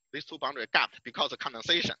boundary. These two boundaries are gapped because of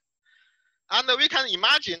condensation. And we can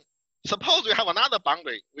imagine, suppose we have another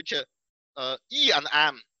boundary, which E and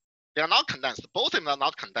M, they are not condensed. Both of them are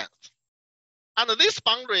not condensed. And this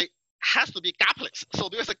boundary has to be gapless. So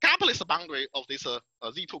there's a gapless boundary of this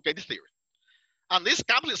Z2 gate theory. And this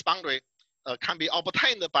gapless boundary can be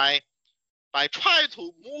obtained by trying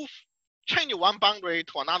to change one boundary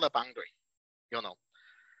to another boundary, you know.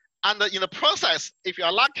 And in the process, if you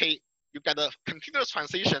are lucky, you get a continuous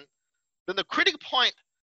transition, then the critical point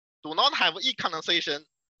do not have E condensation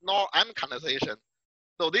nor M condensation.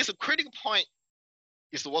 So this critical point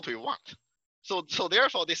is what we want. So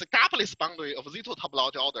therefore, this gapless boundary of Z2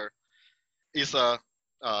 topological order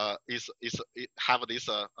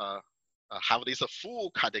have this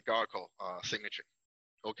full categorical symmetry.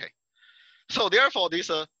 Okay. So therefore, this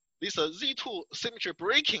Z2 symmetry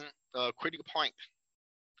breaking critical point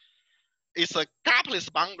is a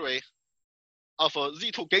gapless boundary of a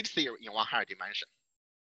Z2 gate theory in one higher dimension.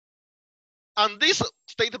 And this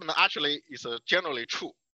statement actually is generally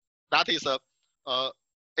true. That is,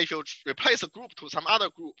 if you replace a group to some other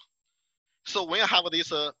group, so when you have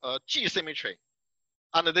this G symmetry,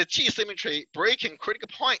 and the G symmetry breaking critical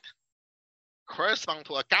point correspond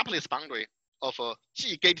to a gapless boundary of a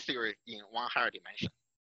G gate theory in one higher dimension.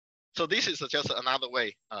 So this is just another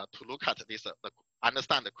way to look at this,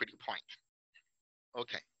 understand the critical point.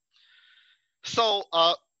 Okay. So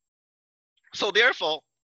so therefore,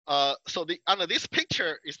 under this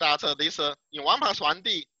picture is that this in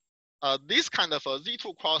 1+1D, this kind of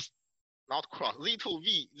Z2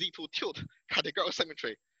 Z2V, Z2 tilt categorical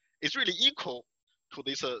symmetry is really equal to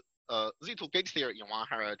this Z2 gate theory in one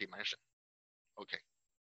higher dimension. Okay.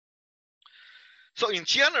 So in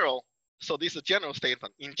general, so this is a general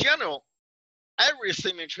statement. In general, every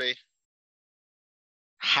symmetry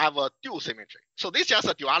have a dual symmetry. So this is just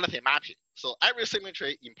a duality mapping. So every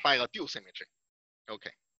symmetry implies a dual symmetry.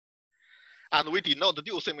 Okay. And we denote the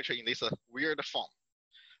dual symmetry in this weird form.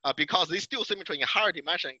 Because this dual symmetry in higher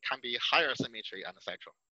dimension can be higher symmetry and etc.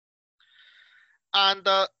 And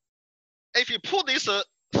if you put this dual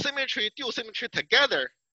symmetry together,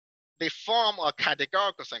 they form a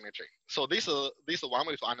categorical symmetry. So this is one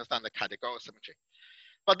way to understand the categorical symmetry.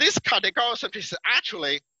 But this categorical symmetry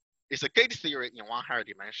is a gate theory in one higher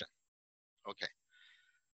dimension. Okay.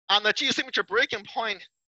 And the G symmetry breaking point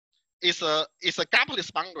is a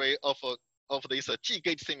gapless boundary of this G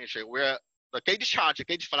gate symmetry where the gate charge,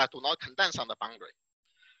 gate flag do not condense on the boundary.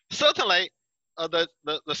 Certainly, the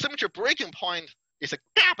symmetry breaking point is a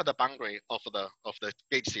gapped boundary of the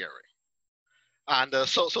gate theory. And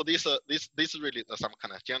so this is really some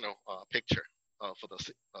kind of general picture for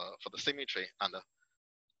the symmetry and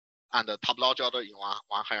the topological order in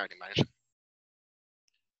one higher dimension.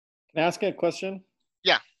 Can I ask a question?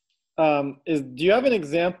 Yeah. Do you have an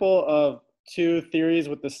example of two theories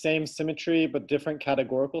with the same symmetry but different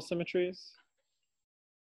categorical symmetries?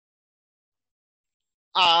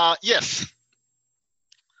 Yes.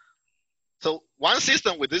 So one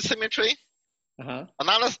system with this symmetry,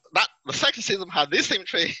 another the second system has this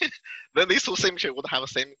symmetry, then these two symmetry would have the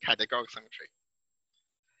same categorical symmetry.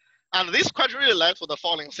 And this question really led to the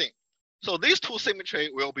following thing. So these two symmetry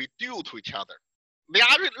will be due to each other. they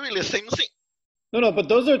are really the same thing. No, but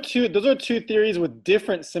those are two theories with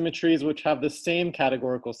different symmetries which have the same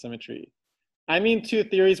categorical symmetry. I mean two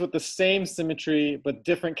theories with the same symmetry but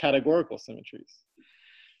different categorical symmetries.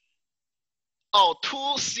 Oh,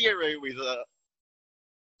 two theory with the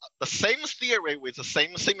same theory with the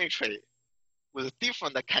same symmetry with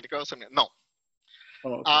different categorical symmetry. No.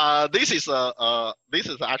 Oh, okay. This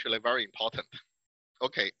is actually very important.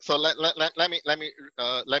 Okay, so let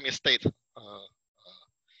me state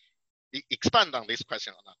expand on this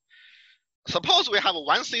question. Suppose we have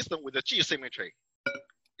one system with a G symmetry.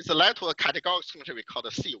 It's led to a categorical symmetry we call the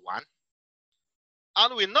C1.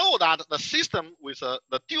 And we know that the system with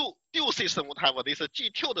the dual system would have this G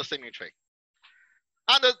tilde symmetry.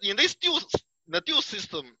 And in this the dual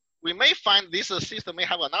system, we may find this system may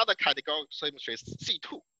have another categorical symmetry,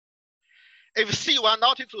 C2. If C1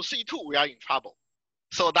 not equal to C2, we are in trouble.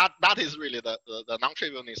 So that is really the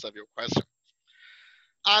non-trivialness of your question.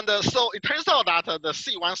 And so it turns out that the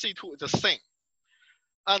C1, C2 is the same.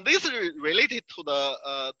 And this is related to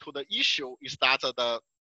the issue is that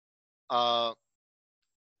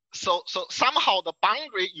so somehow the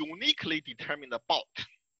boundary uniquely determine the bulk.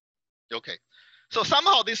 Okay, so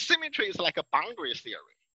somehow this symmetry is like a boundary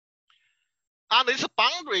theory, and this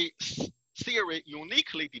boundary theory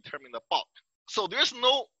uniquely determine the bulk. So there's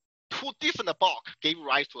no two different bulk gave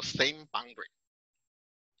rise to the same boundary,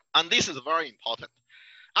 and this is very important.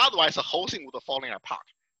 Otherwise, the whole thing would fall apart.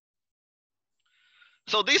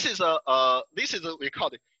 So this is we call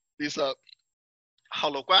it this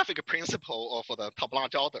holographic principle of the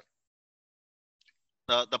topology order.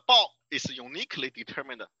 The bulk is uniquely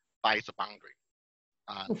determined by its boundary.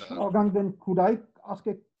 And, Xiao-Gang, then could I ask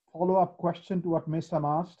a follow-up question to what Mesam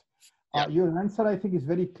asked? Yeah. Your answer, I think, is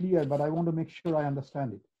very clear, but I want to make sure I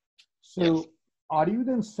understand it. So yes. Are you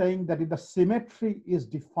then saying that if the symmetry is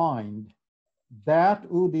defined, that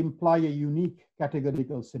would imply a unique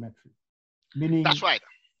categorical symmetry? Meaning, that's right.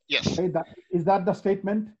 Yes. Is that the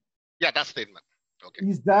statement? Yeah, that statement. Okay.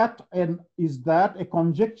 Is that a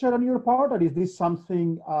conjecture on your part, or is this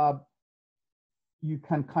something you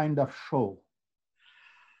can kind of show?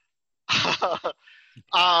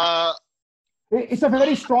 It's a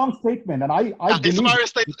very strong statement, and I it's believe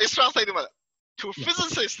a strong statement. To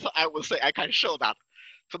physicists, I would say I can show that.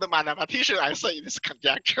 To the mathematician, I say it is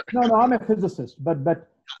conjecture. No, I'm a physicist, but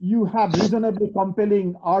you have reasonably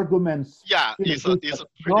compelling arguments. Yeah, it's a pretty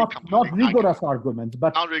not rigorous arguments,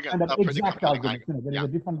 but kind of exact arguments. There is a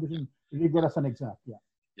difference between rigorous and exact. Yeah.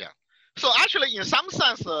 Yeah. So actually, in some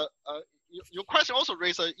sense, your question also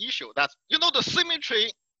raises an issue that the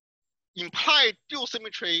symmetry implied dual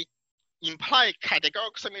symmetry, implied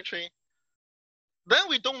categorical symmetry. Then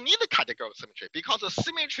we don't need the categorical symmetry because the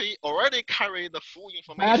symmetry already carry the full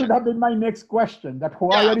information. That would have been my next question. That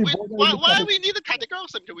why we need the categorical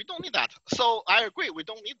symmetry? We don't need that. So I agree, we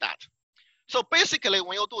don't need that. So basically,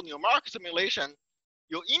 when you do numerical simulation,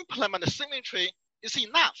 you implement the symmetry is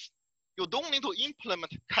enough. You don't need to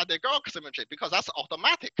implement categorical symmetry because that's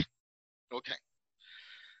automatic. Okay.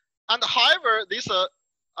 And however, this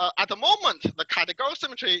at the moment the categorical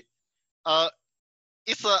symmetry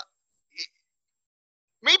is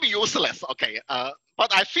maybe useless, okay,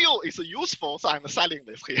 but I feel it's useful, so I'm selling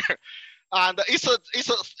this here. And it's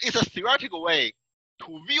a theoretical way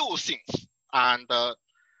to view things, and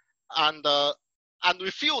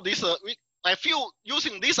we feel this. I feel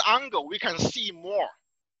using this angle we can see more.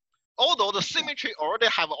 Although the symmetry already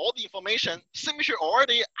have all the information, symmetry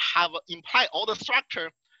already have implied all the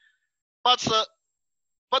structure, but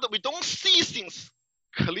we don't see things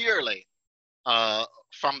clearly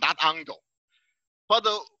from that angle.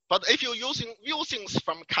 But if you're view things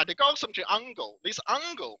from categorical symmetry angle, this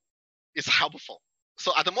angle is helpful.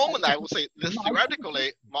 So at the moment, I would say this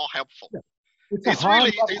theoretically more helpful. Yeah.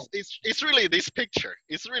 It's really this picture.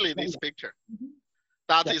 It's really this picture.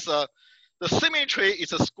 That is the symmetry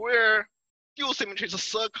is a square, dual symmetry is a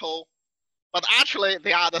circle, but actually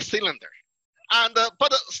they are the cylinder. And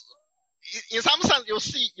but in some sense, you'll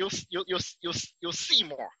see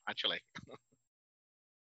more actually.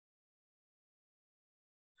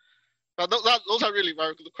 Those are really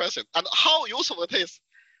very good questions. And how useful it is,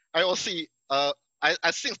 I will see.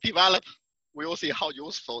 As things develop, we will see how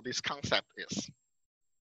useful this concept is.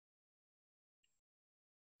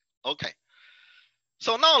 Okay.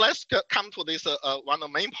 So now let's come to this one of the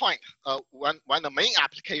main point, one of the main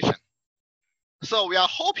application. So we are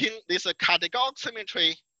hoping this categorical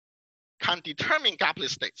symmetry can determine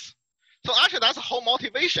gapless states. So actually, that's the whole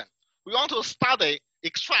motivation. We want to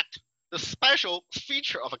extract the special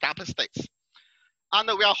feature of gapless states. And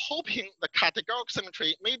we are hoping the categorical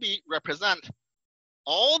symmetry maybe represent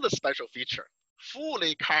all the special feature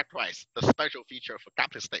fully characterize the special feature for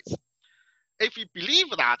gapless states. If we believe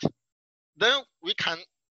that, then we can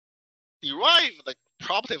derive the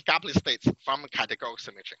property of gapless states from categorical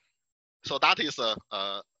symmetry. So that is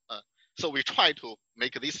so we try to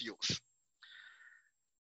make this use.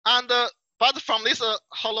 And but from this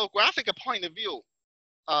holographic point of view,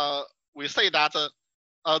 we say that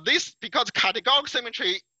this, because categorical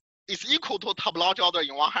symmetry is equal to topological order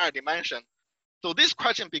in one higher dimension, so this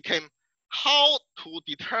question became how to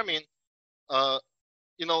determine,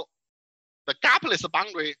 you know, the gapless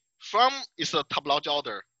boundary from its topological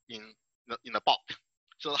order in the bulk.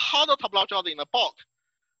 So how the topological order in the bulk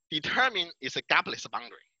determine its gapless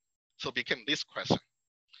boundary. So became this question.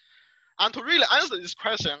 And to really answer this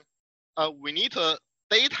question, we need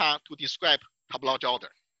data to describe topological order.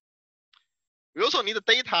 We also need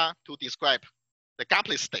data to describe the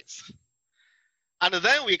gapless states. And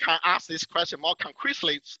then we can ask this question more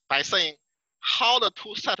concretely by saying how the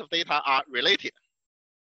two sets of data are related.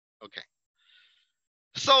 Okay.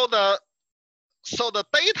 So the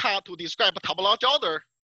data to describe topological order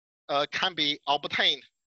can be obtained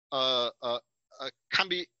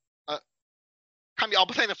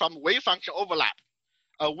from wave function overlap,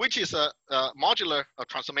 which is a modular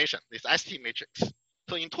transformation, this ST matrix.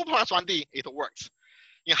 So in 2+1D, it works.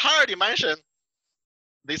 In higher dimension,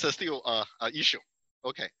 this is still an issue.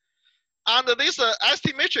 Okay. And this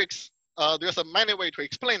ST matrix, there's a many ways to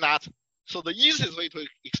explain that. So the easiest way to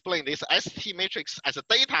explain this ST matrix as a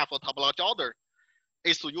data for topological order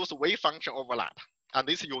is to use wave function overlap. And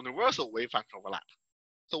this universal wave function overlap.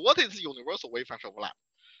 So what is universal wave function overlap?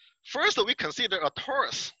 First, we consider a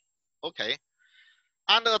torus. Okay.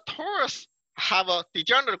 And a torus have a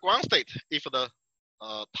degenerate ground state if the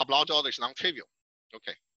topological order is non-trivial.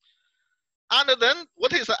 Okay. And then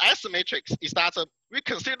what is the S matrix is that we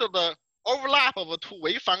consider the overlap of a two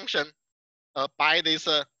wave function by this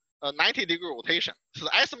 90-degree rotation. So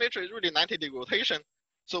the S matrix is really 90-degree rotation.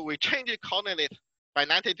 So we change the coordinate by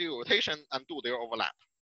 90-degree rotation and do their overlap.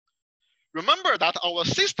 Remember that our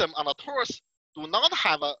system on the torus do not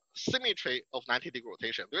have a symmetry of 90-degree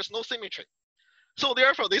rotation. There's no symmetry. So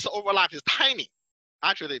therefore, this overlap is tiny.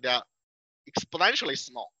 Actually, they are exponentially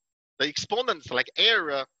small. The exponent is like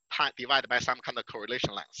area divided by some kind of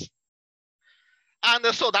correlation length. And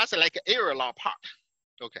so that's like area law part.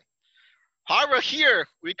 Okay. However, here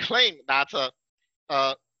we claim that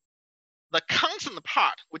the constant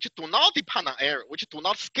part, which do not depend on area, which do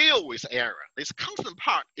not scale with area, this constant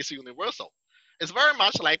part is universal. It's very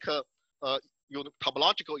much like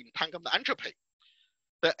topological entanglement entropy.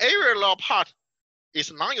 The area law part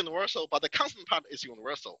is non-universal, but the constant part is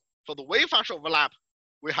universal. For the wave function overlap,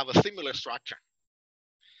 we have a similar structure.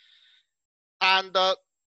 And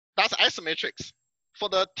that's S matrix. For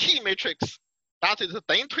the T matrix, that is a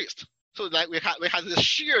Dane twist. So that we have this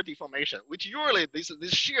shear deformation, which usually this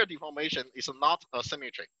shear deformation is not a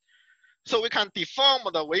symmetry. So we can deform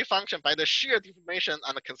the wave function by the shear deformation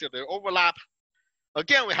and consider the overlap.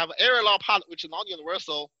 Again, we have area law part, which is not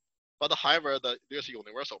universal, but however, there's a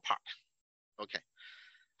universal part. Okay.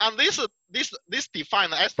 And this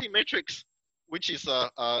defines the ST matrix, which is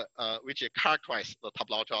characterized the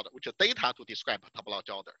topological order, which is data to describe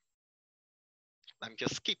topological order. Let me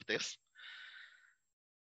just skip this.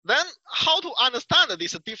 Then how to understand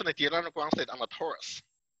this different degenerate ground state on the torus?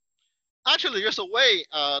 Actually, there's a way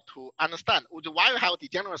to understand why we have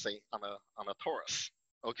degeneracy on the torus.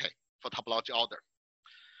 Okay, for topological order.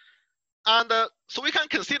 And so we can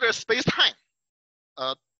consider space-time.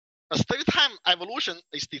 A space-time evolution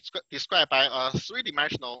is described by a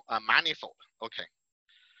three-dimensional manifold. Okay,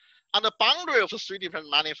 and the boundary of a three-dimensional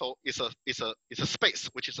manifold is a space,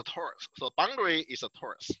 which is a torus. So boundary is a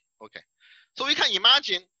torus. Okay, so we can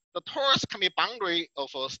imagine the torus can be boundary of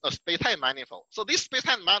a space-time manifold. So this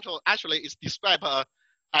space-time manifold actually is described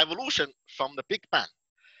evolution from the Big Bang,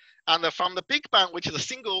 and from the Big Bang, which is a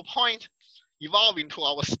single point, evolve into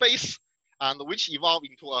our space, and which evolve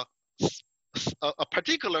into a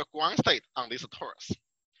particular ground state on this torus.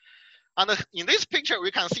 And in this picture,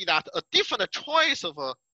 we can see that a different choice of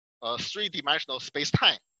a three-dimensional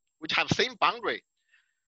space-time, which have same boundary,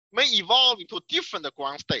 may evolve into different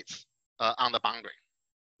ground states on the boundary.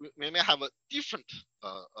 We may have a different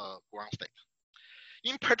ground state.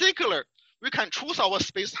 In particular, we can choose our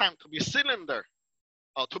space-time to be cylinder,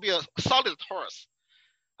 to be a solid torus,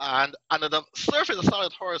 and the surface of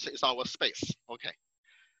solid torus is our space. Okay.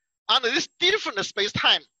 And this different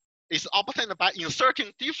space-time is obtained by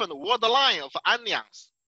inserting different word line of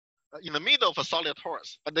anyons in the middle of a solid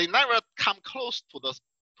torus, but they never come close to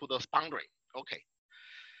the boundary. Okay.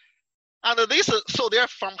 And this, so there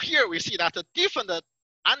from here we see that the different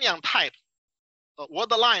anion type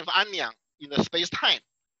word line of anyang in the space-time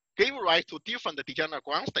gave rise to different degenerate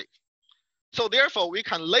ground state. So therefore, we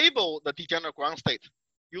can label the degenerate ground state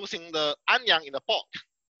using the anyang in the bulk.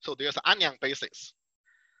 So there's an anyang basis.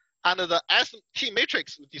 And the ST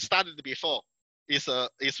matrix we studied before is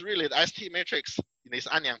really the ST matrix in this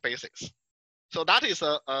anyang basis. So that is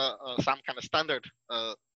some kind of standard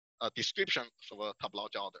description for a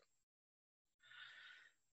topology order.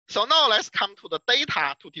 So now let's come to the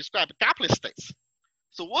data to describe gapless states.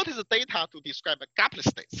 So what is the data to describe gapless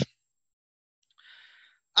states?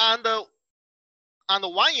 And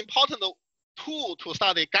one important tool to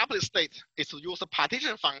study gapless state is to use a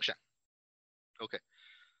partition function. Okay.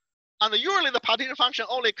 And usually the partition function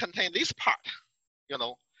only contains this part. You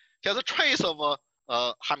know, there's a trace of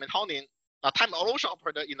a Hamiltonian time evolution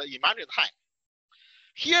operator in the imaginary time.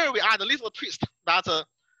 Here we add a little twist that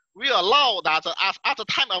we allow that after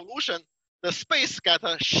time evolution, the space gets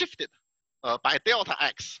shifted by delta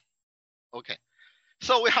x. Okay,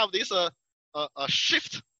 so we have this a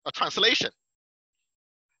shift, a translation.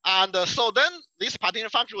 And so then this partition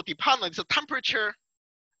function will depend on this temperature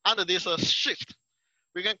and this shift.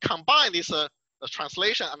 We can combine this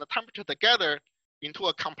translation and the temperature together into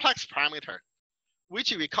a complex parameter,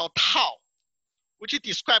 which we call tau, which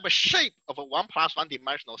describes a shape of a 1+1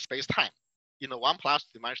 dimensional space-time in a 1+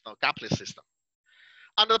 dimensional gapless system.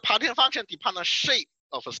 And the partition function depends on shape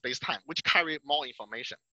of a space-time, which carry more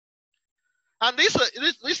information. And this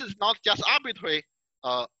is not just arbitrary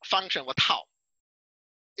function of tau.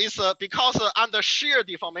 It's because under shear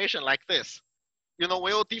deformation like this, you know,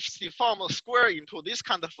 we'll deform a square into this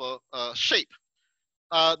kind of shape.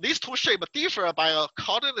 These two shapes differ by a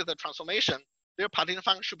coordinate transformation. Their partition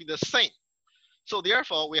function should be the same. So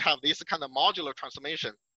therefore, we have this kind of modular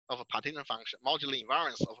transformation of a partition function, modular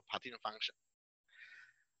invariance of a partition function.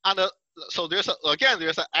 And so there's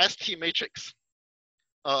there's a ST matrix,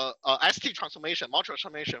 ST transformation, modular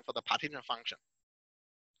transformation for the partition function.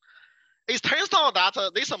 It turns out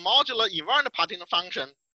that this modular invariant partition function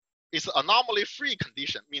is anomaly-free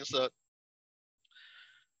condition, means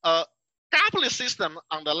gapless system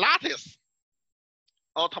on the lattice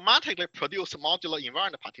automatically produce modular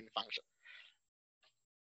invariant partition function.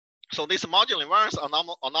 So this modular invariance and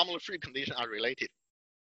anomaly-free condition are related.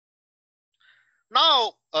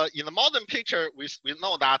 Now, in the modern picture, we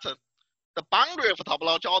know that the boundary of a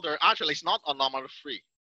topology order actually is not anomaly-free.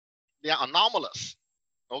 They are anomalous.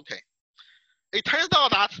 Okay. It turns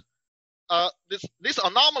out that this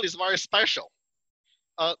anomaly is very special.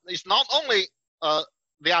 It's not only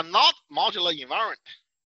they are not modular invariant.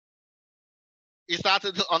 Is that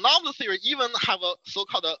the anomaly theory even have a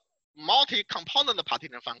so-called multi-component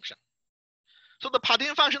partition function. So the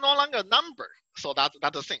partition function no longer a number. So that's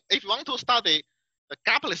the thing. If you want to study the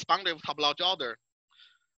gapless boundary of topology order,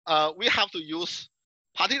 we have to use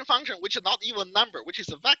partition function which is not even a number, which is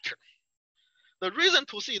a vector. The reason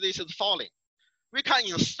to see this is the following. We can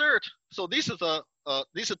insert, so this is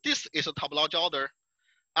this disk is a topology order,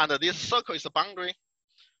 and this circle is a boundary.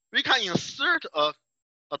 We can insert a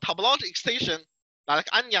topology extension like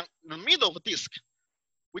anyang in the middle of the disk,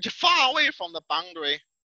 which is far away from the boundary.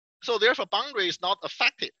 So therefore boundary is not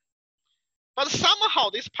affected. But somehow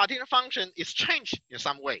this partition function is changed in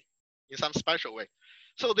some way, in some special way.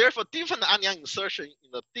 So therefore different anyang insertion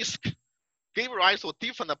in the disk give rise to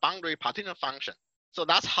different boundary partition function. So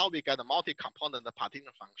that's how we get a multi-component partition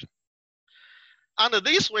function. And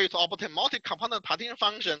this way to obtain multi-component partition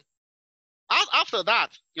function, after that,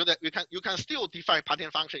 you can still define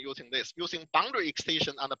partition function using this. Using boundary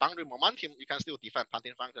extension and the boundary momentum, you can still define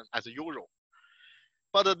partition function as usual.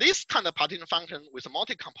 But this kind of partition function with a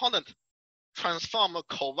multi-component transform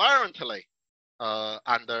covariantly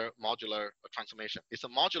under modular transformation. It's a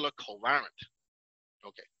modular covariant.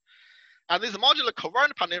 Okay. And this modular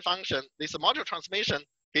covariant partition function, this modular transformation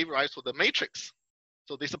gave rise to the matrix.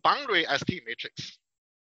 So this boundary ST matrix.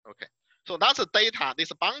 Okay. So that's the data.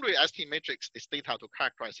 This boundary ST matrix is data to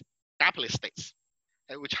characterize gapless states,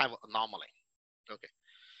 which have anomaly. Okay.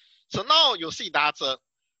 So now you see that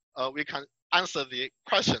we can answer the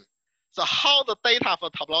question. So how the data for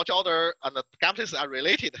topology order and the gapless are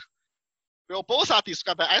related? Well, both are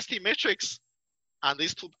described by ST matrix, and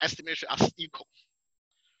these two ST matrices are equal.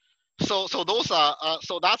 So those are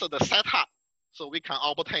so that's the setup. So we can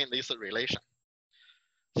obtain this relation.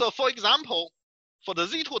 So for example, for the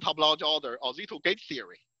Z2 topology order or Z2 gate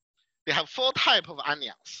theory, they have 4 types of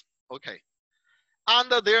anyangs. Okay,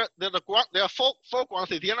 and there are four ground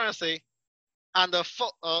state degeneracy, and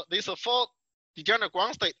these 4 degenerate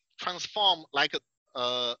ground state transform like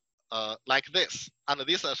this, and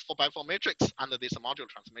this is 4x4 matrix, and this modular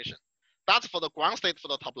transformation. That's for the ground state for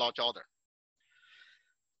the topology order.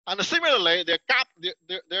 And similarly,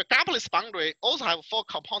 their gapless boundary also have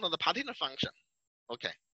 4-component partition function,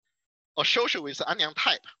 okay, associated with anion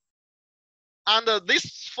type. And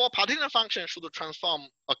this 4 partition function should transform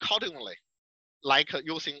accordingly, like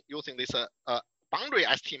using this boundary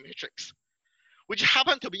ST matrix, which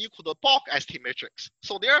happen to be equal to bulk ST matrix.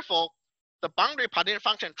 So therefore, the boundary partition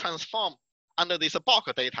function transform under this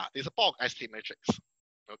bulk data, this bulk ST matrix.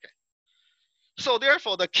 Okay. So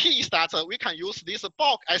therefore, the key is that we can use this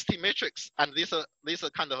bulk ST matrix and this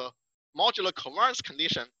kind of modular covariance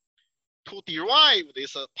condition to derive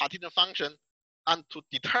this partition function and to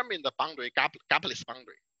determine the boundary gapless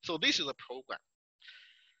boundary. So this is a program.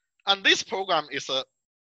 And this program is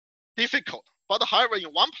difficult, but however, in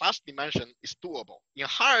 1+ dimension, it's doable. In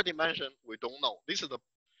higher dimension, we don't know. This is the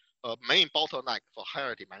main bottleneck for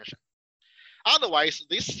higher dimension. Otherwise,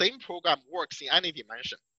 this same program works in any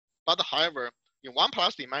dimension. But however, in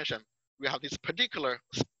 1+ dimension, we have this particular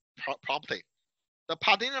property. The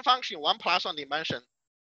partition function in 1+1 dimension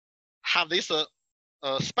have this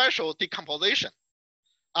special decomposition.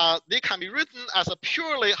 They can be written as a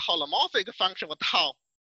purely holomorphic function of tau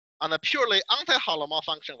and a purely anti-holomorphic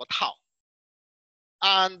function of tau.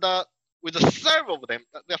 And with several of them,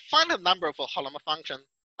 the finite number of holomorphic function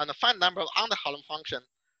and a finite number of anti-holomorphic function,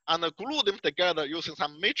 and glue them together using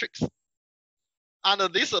some matrix.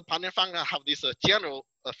 And this partition function have this general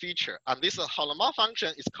feature, and this holomorphic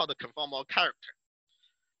function is called the conformal character,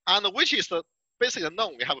 and which is basically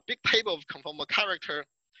known. We have a big table of conformal character,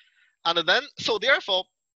 and then so therefore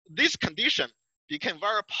this condition became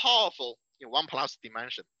very powerful in 1+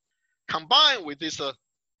 dimension. Combined with this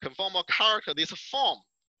conformal character, this form,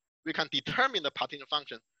 we can determine the partition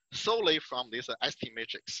function solely from this ST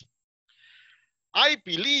matrix. I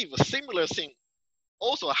believe a similar thing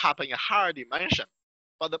also happen in higher dimension,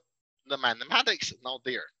 but the mathematics is not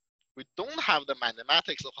there. We don't have the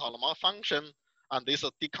mathematics of holomorphic function and this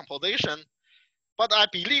decomposition, but I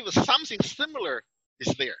believe something similar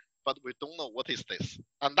is there, but we don't know what is this.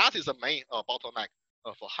 And that is the main bottleneck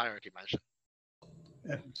for higher dimension.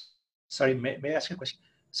 Sorry, may I ask a question?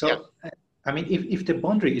 So, yeah. I mean, if the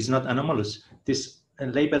boundary is not anomalous, this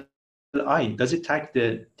label I, does it tag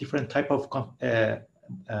the different type of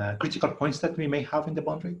critical points that we may have in the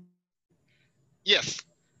boundary? Yes,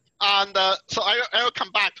 and so I will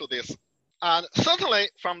come back to this. And certainly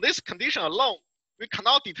from this condition alone, we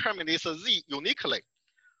cannot determine this Z uniquely.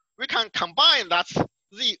 We can combine that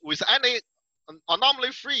Z with any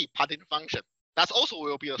anomaly-free partition function. That also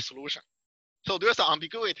will be a solution. So there's an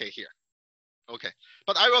ambiguity here. Okay,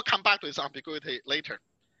 but I will come back to this ambiguity later.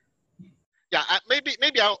 Yeah,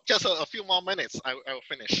 maybe I'll just a few more minutes. I will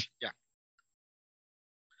finish. Yeah,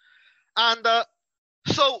 and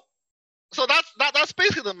so that's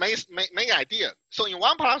basically the main idea. So in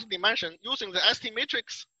 1+ dimension, using the ST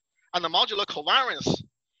matrix and the modular covariance,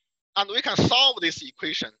 and we can solve this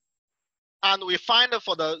equation. And we find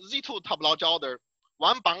for the Z2 topology order,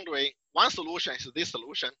 one boundary, one solution is this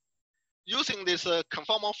solution, using this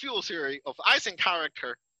conformal field theory of Ising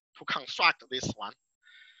character to construct this one.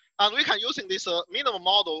 And we can, using this minimum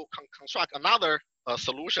model, construct another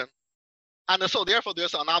solution. And so therefore,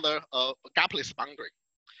 there's another gapless boundary.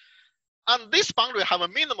 And this boundary have a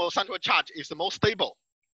minimal central charge, is the most stable.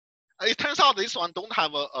 It turns out this one don't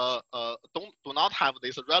have do not have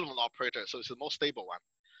this relevant operator, so it's the most stable one.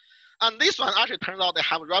 And this one actually turns out they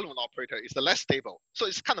have a relevant operator, is the less stable. So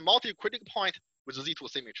it's kind of multi-critical point with Z2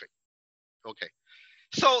 symmetry. Okay,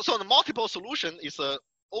 so the multiple solution is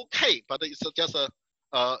okay, but it's just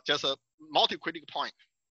a multi-critical point.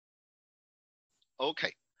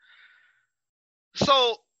 Okay.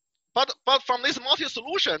 So, but from this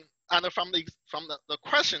multi-solution and from the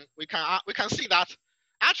question, we can see that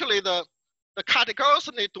actually the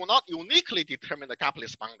categorical do not uniquely determine the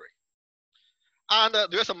gapless boundary, and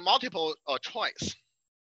there's a multiple choice.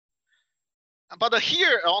 But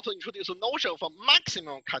here I want to introduce a notion of a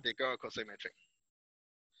maximum categorical symmetry.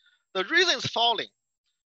 The reason is following.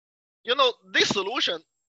 You know, this solution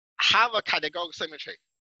have a categorical symmetry.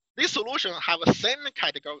 This solution have a same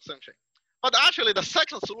categorical symmetry. But actually the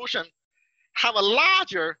second solution have a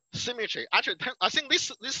larger symmetry. Actually, I think this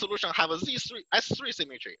solution have a S3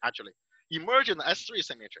 symmetry, actually. Emergent S3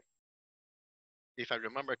 symmetry. If I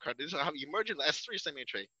remember correctly, this have emergent S3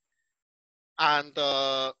 symmetry. And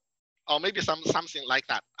or maybe something like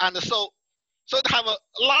that. And so it have a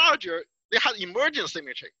larger, they have emergent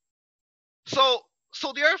symmetry. So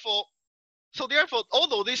therefore,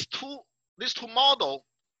 although these two model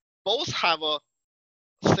both have a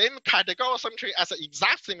same categorical symmetry as an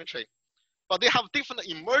exact symmetry, but they have different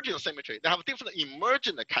emergent symmetry. They have different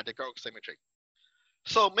emergent categorical symmetry.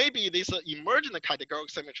 So maybe this emergent categorical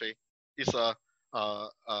symmetry is a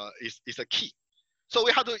key. So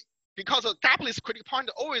we have to, because a gapless critical point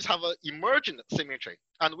always have an emergent symmetry,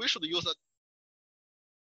 and we should use a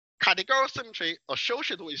categorical symmetry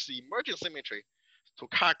associated with the emergent symmetry to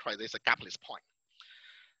characterize this gapless point.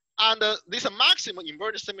 And this maximum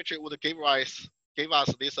emergent symmetry would give us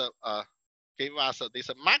this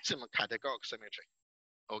maximum categorical symmetry.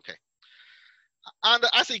 Okay. And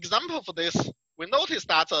as an example for this, we notice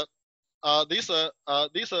that for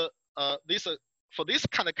this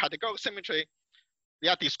kind of categorical symmetry, they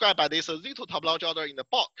are described by this Z2 topology order in the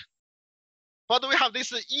bulk. But we have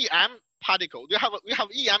this EM particle. We have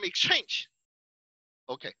EM exchange.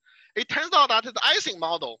 Okay. It turns out that the Ising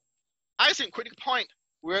model, Ising critical point,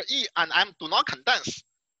 where E and M do not condense,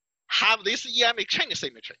 have this EM exchange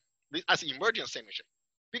symmetry as emergent symmetry.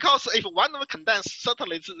 Because if one of them condense,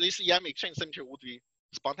 certainly this EM exchange symmetry would be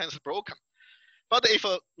spontaneously broken. But if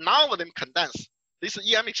none of them condense, this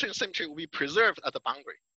EM exchange symmetry will be preserved at the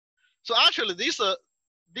boundary. So actually, this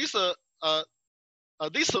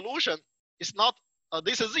solution is not,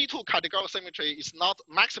 this Z2 categorical symmetry is not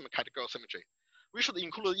maximum categorical symmetry. We should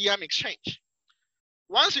include EM exchange.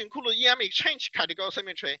 Once you include EM exchange categorical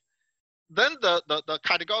symmetry, then the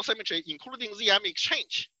categorical symmetry, including EM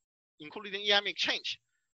exchange,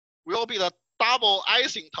 will be the double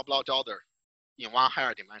Ising topology order in one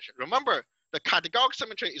higher dimension. Remember, the categorical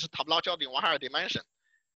symmetry is a topology order in one higher dimension.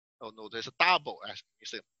 Oh no, there's a double.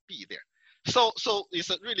 It's a B there. So it's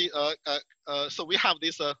really so we have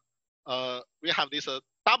this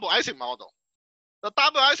double Ising model. The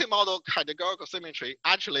double Ising model categorical symmetry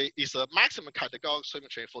actually is a maximum categorical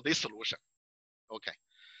symmetry for this solution. Okay,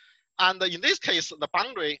 and in this case, the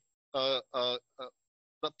boundary, the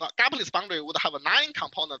gapless boundary would have a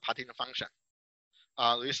 9-component partition function.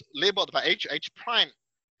 It's labeled by H prime.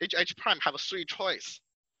 H prime have 3 choice,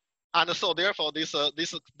 and so therefore this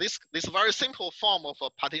very simple form of a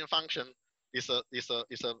partition function is a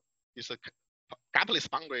gapless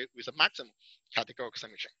boundary with a maximum categorical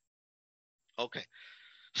symmetry. Okay,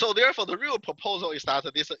 so therefore the real proposal is that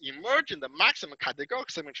this emergent maximum categorical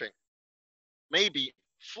symmetry may be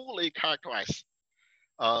fully characterized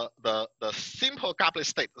the simple gapless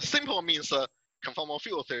state. Simple means conformal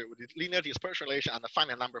field theory with linear dispersion relation and a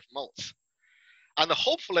finite number of modes, and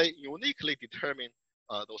hopefully uniquely determine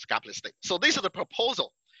those gapless states. So this is the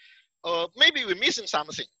proposal. Maybe we're missing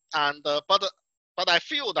something, and but I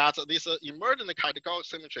feel that this emergent categorical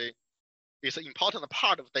symmetry is an important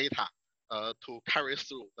part of data to carry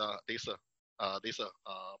through this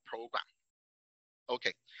program.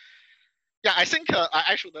 Okay. Yeah, I think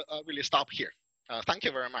I should really stop here. Thank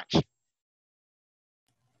you very much.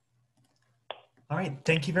 All right,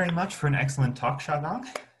 thank you very much for an excellent talk, Xiao-Gang.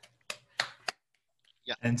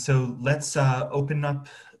 Yeah. And so let's open up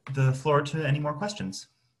the floor to any more questions.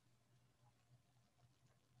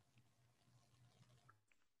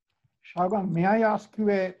 Xiao-Gang, may I ask you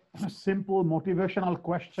a simple motivational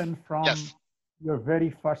question from your very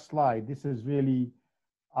first slide? This is really,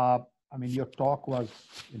 I mean, your talk was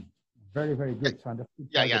very, very good. So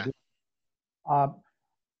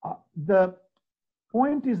the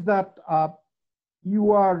point is that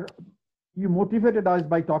you motivated us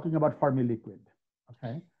by talking about Fermi liquid.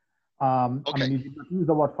 Okay. I mean, you did not use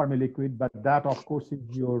the word Fermi liquid, but that, of course, is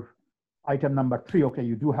your item number 3. Okay,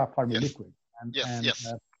 you do have Fermi liquid. And,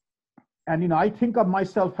 and I think of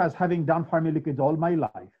myself as having done Fermi liquids all my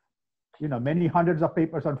life. Many hundreds of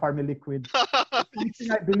papers on Fermi liquid.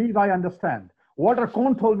 Something I believe I understand. Walter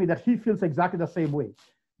Kohn told me that he feels exactly the same way.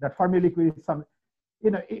 That Fermi liquid is some,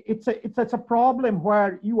 it's a problem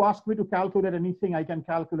where you ask me to calculate anything, I can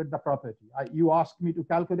calculate the property. You ask me to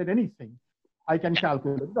calculate anything, I can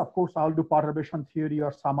calculate it. Of course, I'll do perturbation theory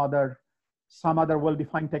or some other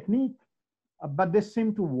well-defined technique, but they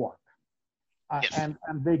seem to work. And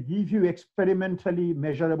they give you experimentally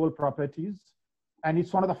measurable properties. And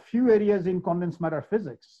it's one of the few areas in condensed matter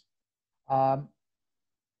physics.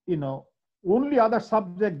 Only other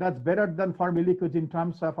subject that's better than Fermi liquids in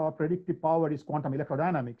terms of our predictive power is quantum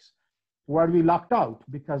electrodynamics, where we lucked out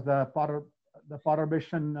because the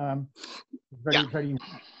perturbation is very.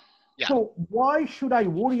 So why should I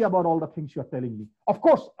worry about all the things you're telling me? Of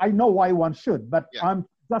course, I know why one should, but I'm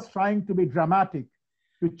just trying to be dramatic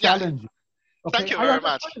to challenge you. Okay? Thank you very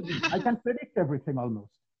much. I can predict everything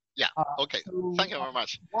almost. Yeah, okay, so thank you very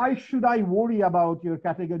much. Why should I worry about your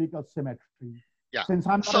categorical symmetry? Yeah, since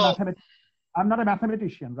I'm not a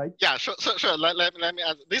mathematician, right? Yeah, sure. Let me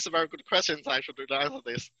answer. This is a very good question. I should answer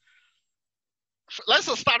this.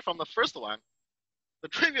 Let's start from the first one, the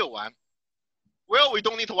trivial one. Well, we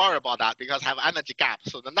don't need to worry about that because I have energy gap.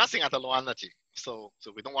 So there's nothing at the low energy. So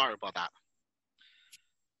we don't worry about that.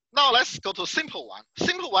 Now let's go to simple one.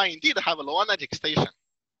 Simple one indeed have a low energy excitation.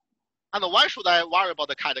 And why should I worry about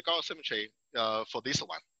the categorical symmetry for this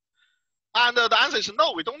one? And the answer is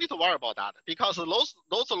no, we don't need to worry about that because those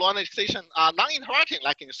low energy excitation are non-interacting,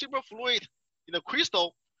 like in superfluid, in the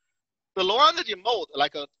crystal, the low energy mode,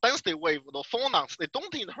 like a density wave, the phonons, they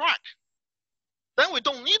don't interact. Then we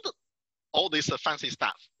don't need all this fancy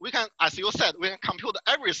stuff. We can, as you said, we can compute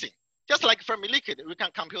everything. Just like Fermi liquid, we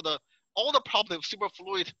can compute all the property of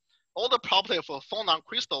superfluid, all the property of a phonon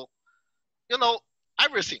crystal, you know,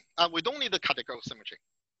 everything. And we don't need the categorical symmetry.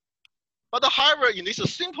 But however, in this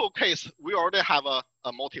simple case, we already have a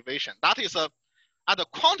motivation. That is at the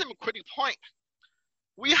quantum critical point,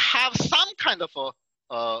 we have some kind of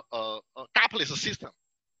a gapless system,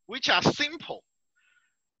 which are simple,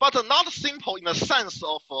 but not simple in the sense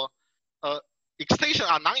of excitation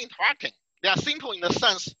are non-interacting. They are simple in the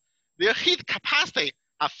sense their heat capacity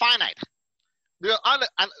are finite. There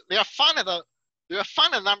are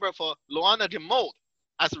finite number of low energy mode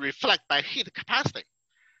as reflected by heat capacity.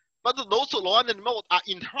 But those low energy modes are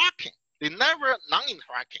interacting. They never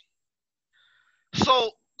non-interacting.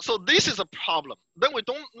 So this is a problem. Then we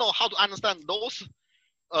don't know how to understand those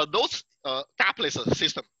gapless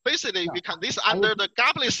system. Basically, we can this under the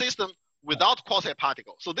gapless system without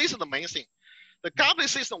quasi-particle. So this is the main thing. The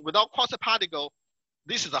gapless system without quasi-particle,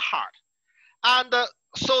 this is hard. And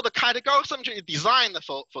so the categorical symmetry is designed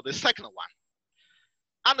for the second one.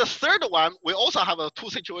 And the third one, we also have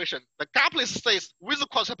two situations. The gapless states with the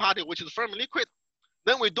quasi-particle, which is Fermi liquid,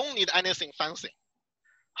 then we don't need anything fancy.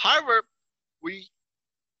 However, we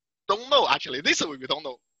don't know, actually, this we don't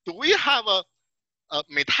know. Do we have a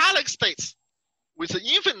metallic states with an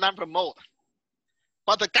infinite number mode,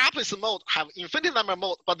 but the gapless mode have infinite number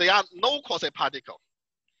mode, but they are no quasi-particle?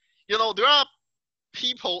 You know, there are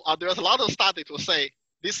people, there's a lot of study to say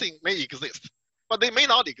this thing may exist, but they may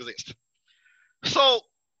not exist. So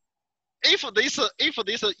if this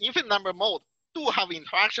infinite number mode do have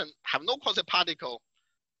interaction, have no quasi-particle,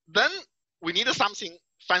 then we need something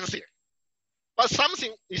fancier. But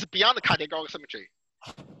something is beyond the categorical symmetry.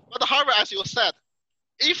 But however, as you said,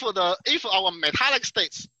 if our metallic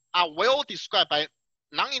states are well described by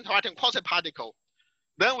non-interacting quasi-particle,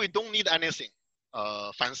 then we don't need anything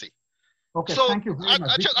fancy. Okay, so thank you very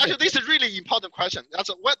much. Actually, this is really important question. That's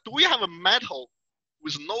what do we have a metal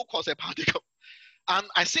with no quasi-particle? And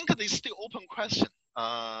I think this is still open question.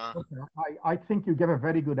 Okay. I think you gave a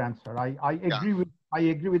very good answer. I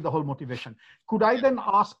agree with the whole motivation. Could I then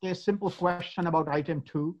ask a simple question about item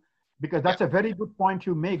 2? Because that's a very good point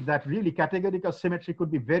you make, that really categorical symmetry could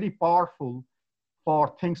be very powerful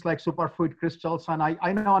for things like superfluid crystals. And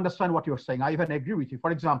I now understand what you're saying. I even agree with you.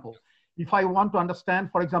 For example, if I want to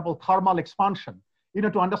understand, for example, thermal expansion, you know,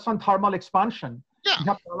 to understand thermal expansion, you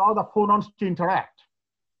have to allow the phonons to interact.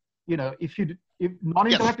 You know, if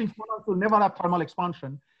non-interacting phonons will never have thermal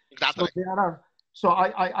expansion. Exactly. So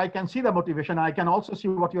I can see the motivation. I can also see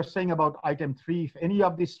what you're saying about item 3. If any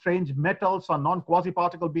of these strange metals or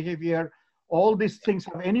non-quasi-particle behavior, all these things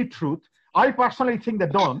have any truth. I personally think they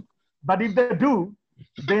don't, but if they do,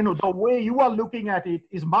 then the way you are looking at it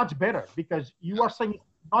is much better, because you are saying it's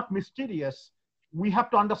not mysterious. We have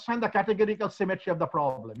to understand the categorical symmetry of the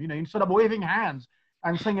problem. You know, instead of waving hands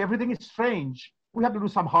and saying everything is strange, we have to do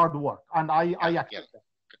some hard work. And I accept that.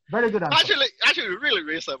 Very good answer. Actually, you really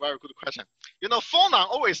raised a very good question. You know, phonon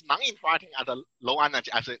always non-interacting at a low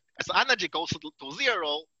energy. As energy goes to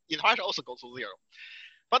zero, interaction also goes to zero.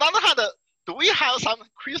 But on the other hand, do we have some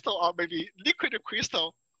crystal or maybe liquid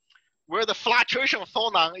crystal where the fluctuation of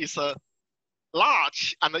phonon is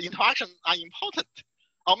large and the interaction are important?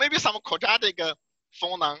 Or maybe some quadratic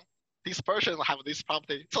phonon dispersion have this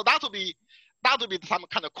property. So that would be some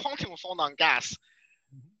kind of quantum phonon gas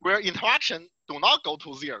where interaction do not go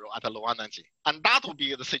to zero at a low energy. And that would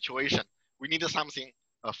be the situation. We need something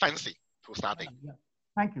fancy to study. Yeah.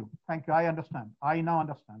 Thank you. Thank you. I understand. I now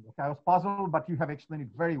understand. Okay, I was puzzled, but you have explained it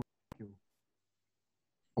very well.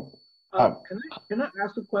 Thank you. Can I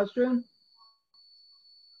ask a question?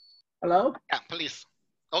 Hello? Yeah, please.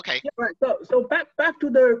 Okay. Yeah, right. So back to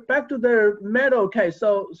the metal case.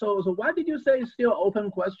 So why did you say it's still open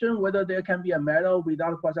question whether there can be a metal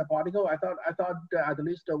without a quasi-particle? I thought at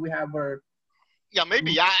least we have a. Yeah,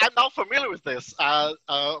 maybe. I'm not familiar with this.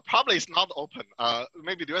 Probably it's not open.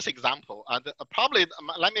 Maybe there's an example. And probably,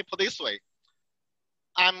 let me put it this way.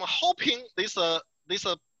 I'm hoping the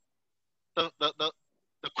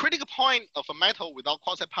critical point of a metal without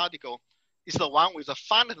quasi-particle is the one with a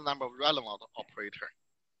finite number of relevant operator.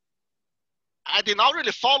 I did not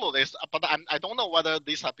really follow this, but I don't know whether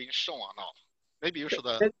these have been shown or not. Maybe you should.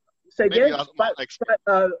 Say again.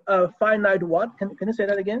 Finite what? Can you say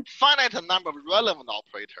that again? Finite number of relevant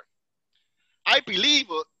operator. I believe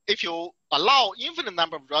if you allow infinite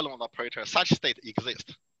number of relevant operators, such state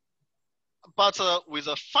exists. But with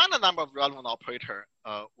a finite number of relevant operator,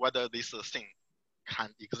 whether this thing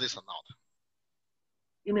can exist or not.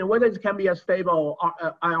 You mean whether it can be a stable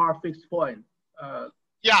IR fixed point?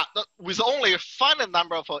 Yeah, with only a finite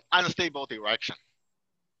number of unstable direction.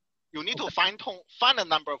 You need to find a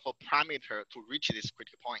number of parameters to reach this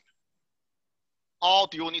critical point. Or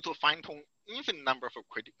do you need to fine-tune infinite number of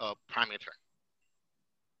parameters?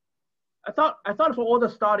 I thought for all the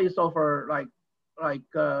studies of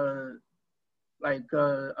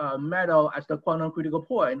metal as the quantum critical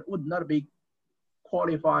point would not be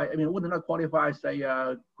qualify. I mean, would not qualify as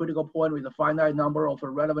a critical point with a finite number of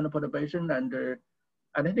relevant perturbation, and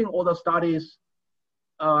I think all the studies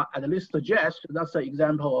at least suggest that's an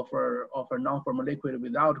example of a non-formal liquid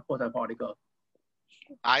without quasi-particle.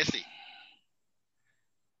 I see.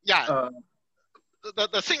 Yeah,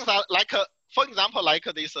 the things are like, for example, like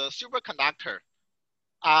this superconductor,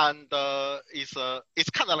 and it's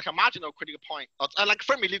kind of like a marginal critical point, like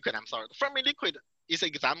Fermi liquid. I'm sorry, the Fermi liquid is an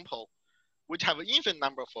example which have an infinite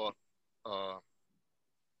number for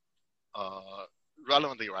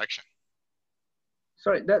relevant direction.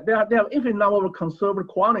 Sorry, they have infinite number of conserved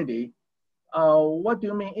quantity. What do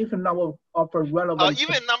you mean infinite number of relevant?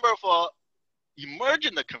 Infinite number for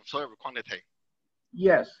emergent conserved quantity.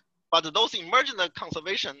 Yes. But those emergent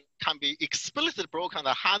conservation can be explicitly broken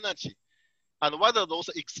at high energy, and whether those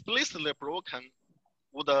explicitly broken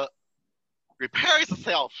would repair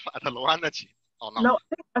itself at a low energy or not. No,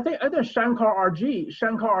 I think Shankar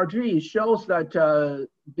RG shows that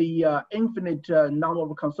the infinite number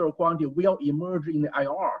of conserved quantity will emerge in the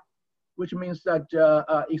IR, which means that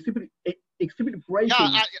exhibit breaking.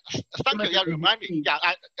 Yeah, thank you. Yeah, remind me. Yeah,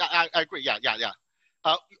 I agree. Yeah.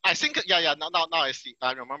 I think now I see.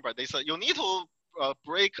 I remember this. You need to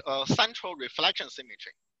break central reflection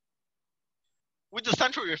symmetry. With the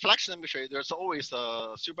central reflection symmetry, there's always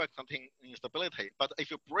a superconducting instability. But if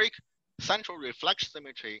you break central reflection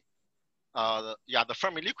symmetry, the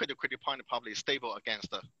Fermi liquid critical point probably is stable against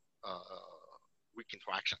the weak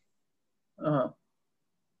interaction.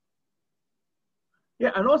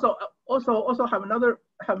 Yeah, and also have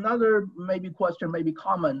another maybe question, maybe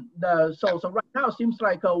comment. So right now it seems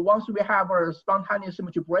like once we have a spontaneous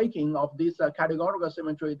symmetry breaking of this categorical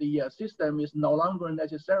symmetry, the system is no longer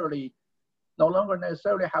necessarily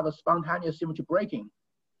have a spontaneous symmetry breaking.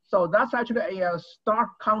 So that's actually a stark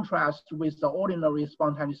contrast with the ordinary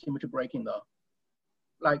spontaneous symmetry breaking, though.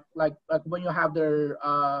 Like when you have the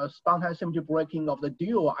spontaneous symmetry breaking of the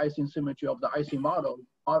dual Ising symmetry of the Ising model.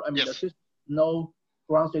 I mean, yes. The system no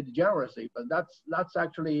ground state degeneracy, but that's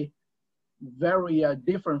actually very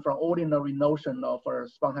different from ordinary notion of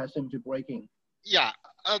spontaneous symmetry breaking. Yeah,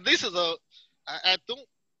 this is I don't.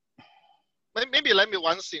 Maybe let me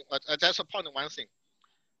one thing. Just a point one thing.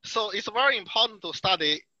 So it's very important to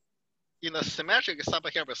study in a symmetric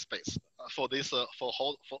subhybrid space for this for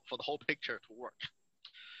the whole picture to work.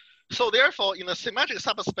 So therefore, in a symmetric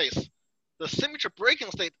subspace, the symmetry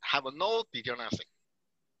breaking state have no degeneracy.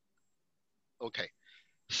 Okay.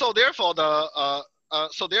 So therefore, the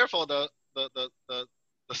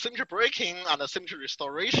symmetry breaking and the symmetry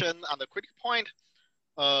restoration and the critical point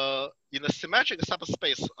in the symmetric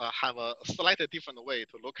subspace have a slightly different way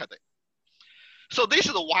to look at it. So this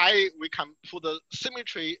is why we can put the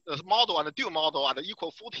symmetry model and the dual model at the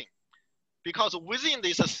equal footing, because within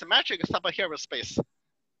this symmetric subhybrid space,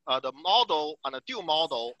 the model and the dual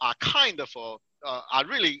model are are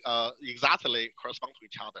really exactly correspond to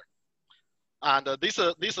each other. And this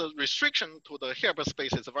restriction to the Hilbert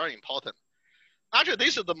space is very important. Actually,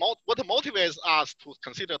 this is what motivates us to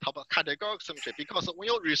consider categorical symmetry, because when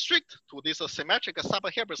you restrict to this symmetric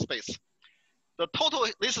sub-Hilbert space, the total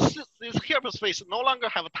this Hilbert space no longer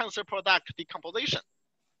have a tensor product decomposition.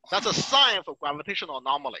 That's a sign of a gravitational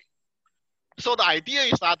anomaly. So the idea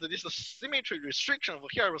is that this symmetry restriction of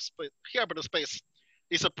Hilbert space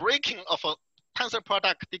is a breaking of a tensor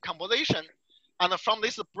product decomposition. And from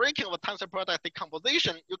this breaking of a tensor product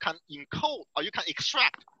decomposition, you can encode or you can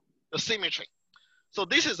extract the symmetry. So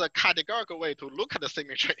this is a categorical way to look at the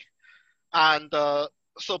symmetry. And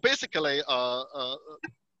so basically,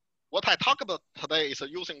 what I talk about today is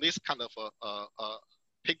using this kind of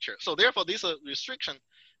picture. So therefore, this restriction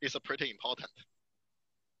is pretty important.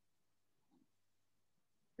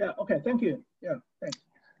 Yeah, okay, thank you. Yeah, thanks.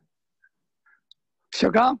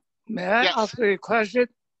 Xiao-Gang, may I ask you a question?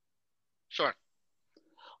 Sure.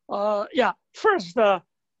 Yeah, first, I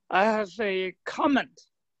have a comment.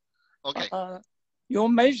 Okay. You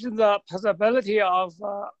mentioned the possibility of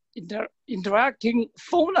interacting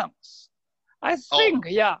phonons. I think,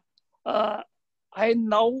 yeah, I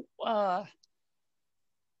know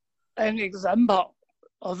an example,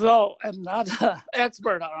 although I'm not an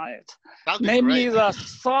expert on it. Namely, the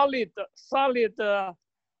solid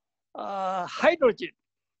hydrogen,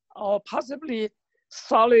 or possibly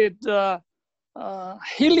solid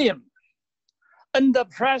helium under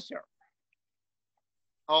pressure.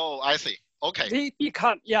 Oh, I see. Okay. They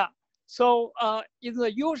become, yeah. So in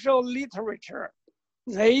the usual literature,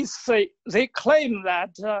 they claim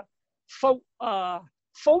that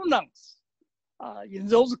phonons in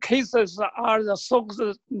those cases are the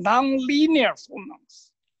so-called nonlinear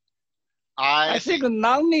phonons. I think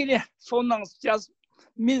nonlinear phonons just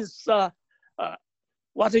means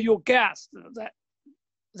what you guessed,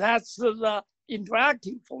 that's the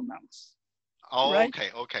interacting phonons. Oh, right? okay,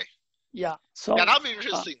 okay. Yeah. So yeah, that'd be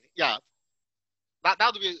interesting. Yeah, that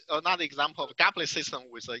would be another example of gapless system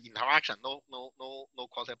with interaction, no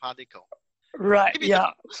quasi-particle. Right. Maybe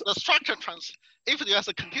yeah. The structure if there's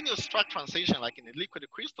a continuous structure transition like in a liquid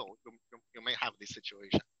crystal, you may have this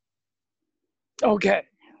situation. Okay.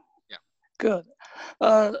 Yeah. Good.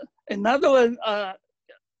 Another one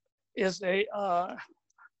is a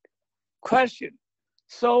question.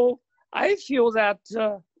 So I feel that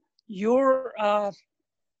your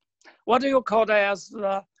what do you call it as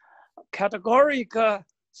the categorical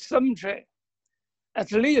symmetry,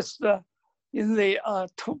 at least in the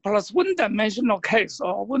 2+1 dimensional case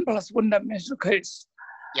or 1+1 dimensional case,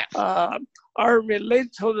 yes, are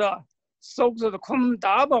related to the so-called quantum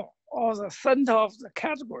double or the center of the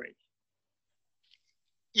category.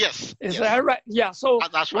 Yes. Is that right? Yeah. So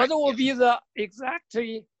that's what right. will be the exact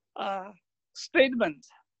statement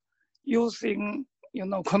using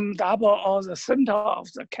quantum double or the center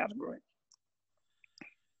of the category?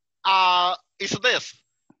 It's this.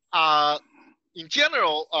 In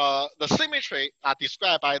general, the symmetry are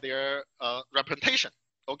described by their representation.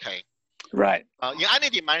 Okay. Right. In any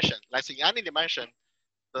dimension, let's say in any dimension,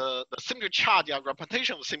 the symmetry charge are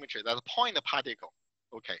representation of symmetry. That's a point particle.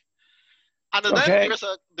 Okay. And then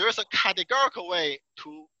there's a categorical way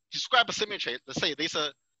to describe a symmetry. Let's say this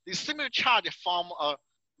symmetry charge form a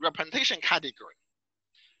representation category,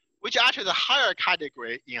 which actually is a higher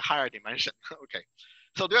category in higher dimension. Okay.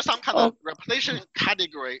 So there's some kind of representation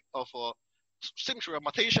category of symmetry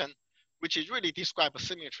representation, which is really describe a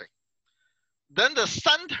symmetry. Then the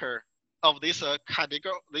center of this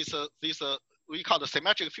category, we call the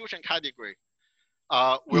symmetric fusion category,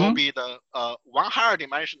 will be the one higher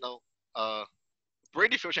dimensional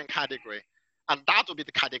Brady fusion category, and that will be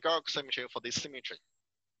the categorical symmetry for this symmetry.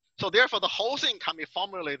 So therefore, the whole thing can be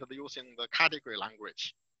formulated using the category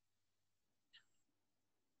language.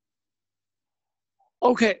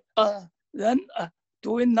 Okay. Then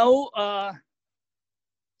do we know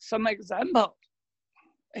some example?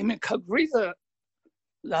 I mean, concrete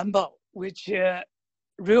example which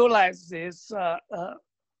realize these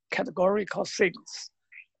categorical things.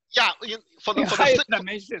 Yeah, for the finite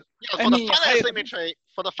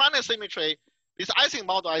symmetry, this Ising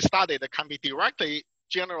model I studied can be directly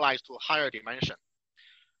generalized to higher dimension.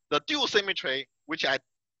 The dual symmetry, which I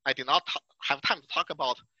did not have time to talk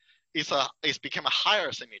about, is become a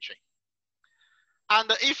higher symmetry.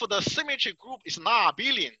 And if the symmetry group is not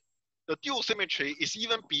abelian, the dual symmetry is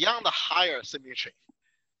even beyond the higher symmetry,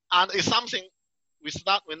 and it's something we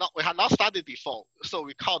have not studied before. So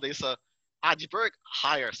we call this algebraic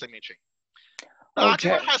higher symmetry. The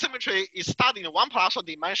algebraic higher symmetry is studied in 1+1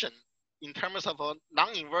 dimension in terms of a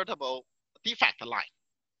non-invertible defect line.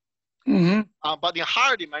 Mm-hmm. But in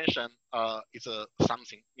higher dimension, it's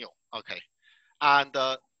something new. Okay, and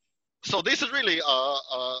so this is really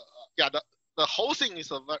the whole thing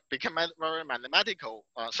is become very mathematical.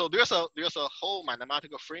 So there's a whole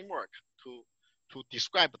mathematical framework to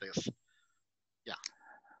describe this. Yeah.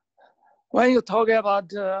 When you talk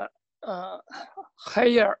about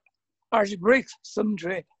higher algebraic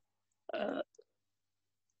symmetry,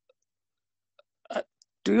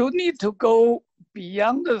 do you need to go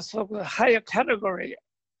beyond the so-called higher category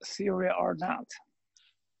theory or not?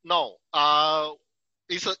 No.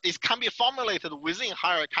 It can be formulated within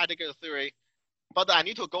higher category theory, but I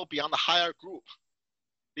need to go beyond the higher group.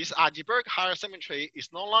 This algebraic higher symmetry is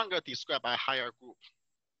no longer described by a higher group.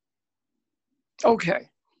 Okay.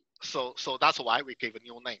 So that's why we gave a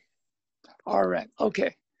new name. All right.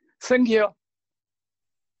 Okay. Thank you.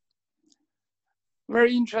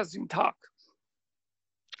 Very interesting talk.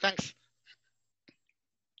 Thanks.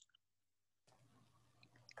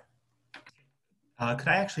 Could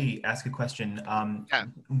I actually ask a question? Yeah.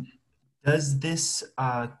 Does this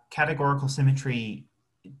categorical symmetry,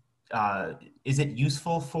 is it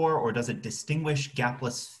useful for, or does it distinguish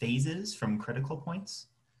gapless phases from critical points?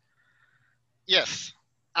 Yes,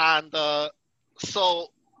 and so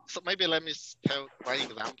maybe let me tell one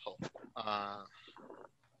example,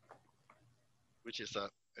 which is I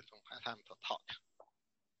don't have time to talk.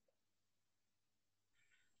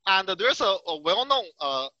 And there's a well-known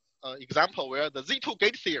example where the Z2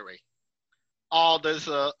 gate theory, or there's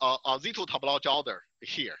a Z2 topology order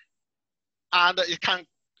here, and it can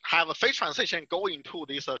have a phase transition go into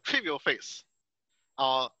this trivial phase.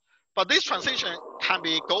 But this transition can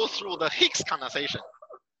go through the Higgs condensation.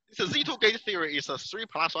 The Z2 gate theory is a 3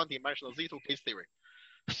 + 1 dimensional Z2 gate theory.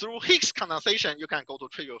 Through Higgs condensation, you can go to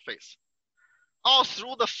trivial phase. Or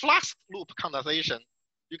through the flux loop condensation,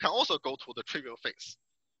 you can also go to the trivial phase.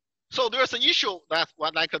 So there's an issue that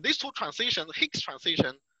like these two transitions, Higgs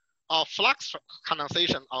transition or flux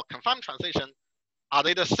condensation or confined transition, are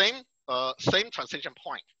they the same transition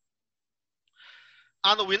point?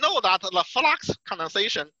 And we know that the flux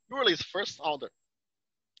condensation usually is first order.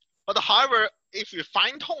 But however, if we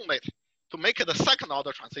fine tune it to make it a second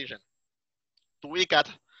order transition, do we get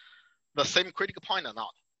the same critical point or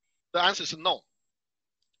not? The answer is no.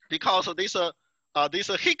 Because this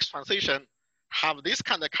Higgs transition have this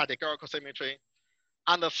kind of categorical symmetry,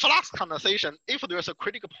 and the flux condensation, if there's a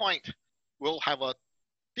critical point, will have a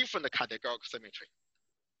different categorical symmetry.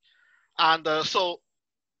 And so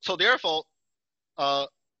therefore,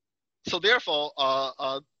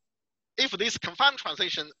 if this confined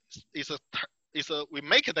transition we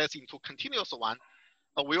make this into continuous one,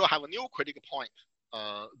 we will have a new critical point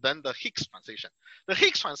than the Higgs transition. The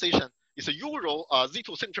Higgs transition is a usual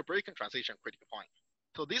Z2 symmetry breaking transition critical point.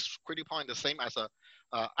 So this critical point is the same as a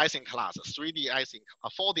Ising class, 3D Ising,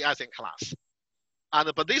 4D Ising class.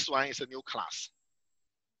 But this one is a new class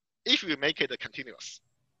if we make it a continuous.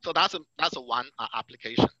 So that's one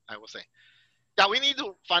application, I would say. Yeah, we need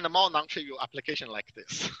to find a more non-trivial application like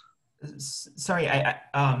this. Sorry,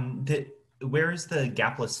 where is the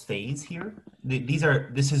gapless phase here?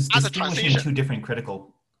 This is distinguishing two different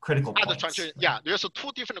critical points. Yeah, there's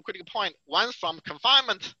two different critical points. One from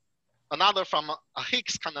confinement, another from a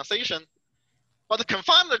Higgs condensation. But the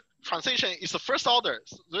confinement transition is the first order.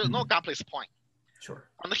 So there's no gapless point. Sure.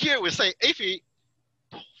 And here we say if we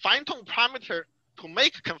fine-tune parameter to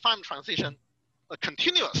make confinement transition a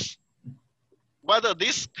continuous, whether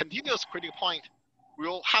this continuous critical point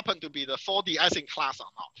will happen to be the 4D Ising class or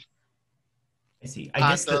not. I see. I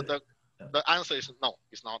guess the answer is no,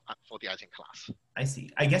 it's not 4D Ising class. I see.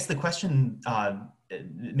 I guess the question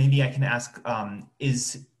maybe I can ask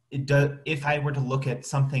is, if I were to look at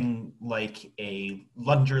something like a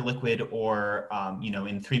Ludinger liquid or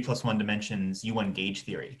in 3+1 dimensions U1 gauge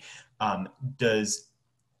theory, does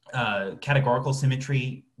categorical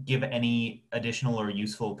symmetry give any additional or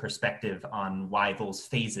useful perspective on why those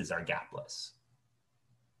phases are gapless?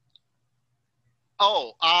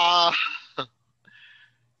 Oh,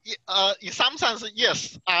 in some sense,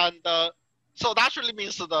 yes. And so that really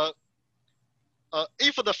means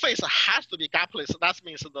if the phase has to be gapless, that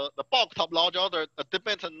means the bulk topology order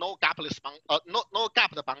depends on no gapless no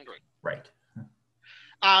gapped boundary. Right.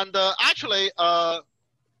 And actually,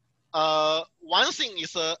 one thing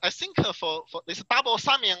is I think for this double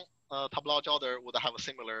Samian topology order would have a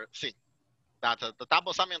similar thing, that the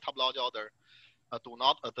double Samian topology order do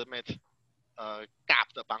not admit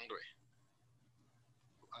gapped boundary.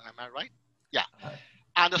 Am I right? Yeah.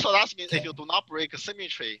 And so that means if you do not break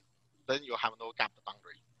symmetry, then you have no gapped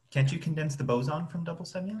boundary. Can't you condense the boson from double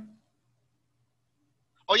Samian?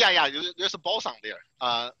 Oh yeah, there's a boson there.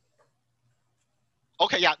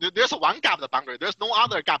 Okay, yeah, there's one gapped boundary. There's no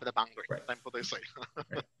other gapped boundary. Right. Let me put it this way.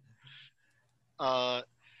 Right.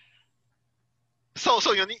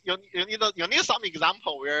 So you need some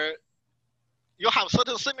example where you have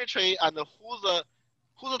certain symmetry and whose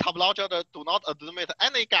topology order do not admit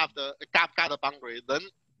any gapped boundary. Then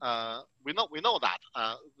we know that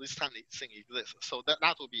this kind of thing exists. So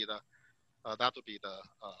that would be the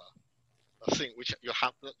thing which you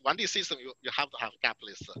have. The 1D system you have to have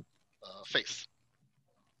gapless phase.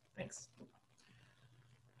 Thanks.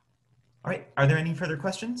 All right, are there any further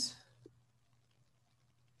questions?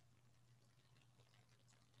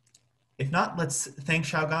 If not, let's thank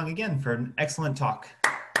Xiao-Gang again for an excellent talk.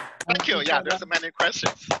 Thank you. Yeah, there's many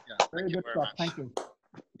questions. Yeah, Very good talk. Thank you.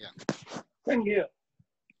 Yeah. Thank you.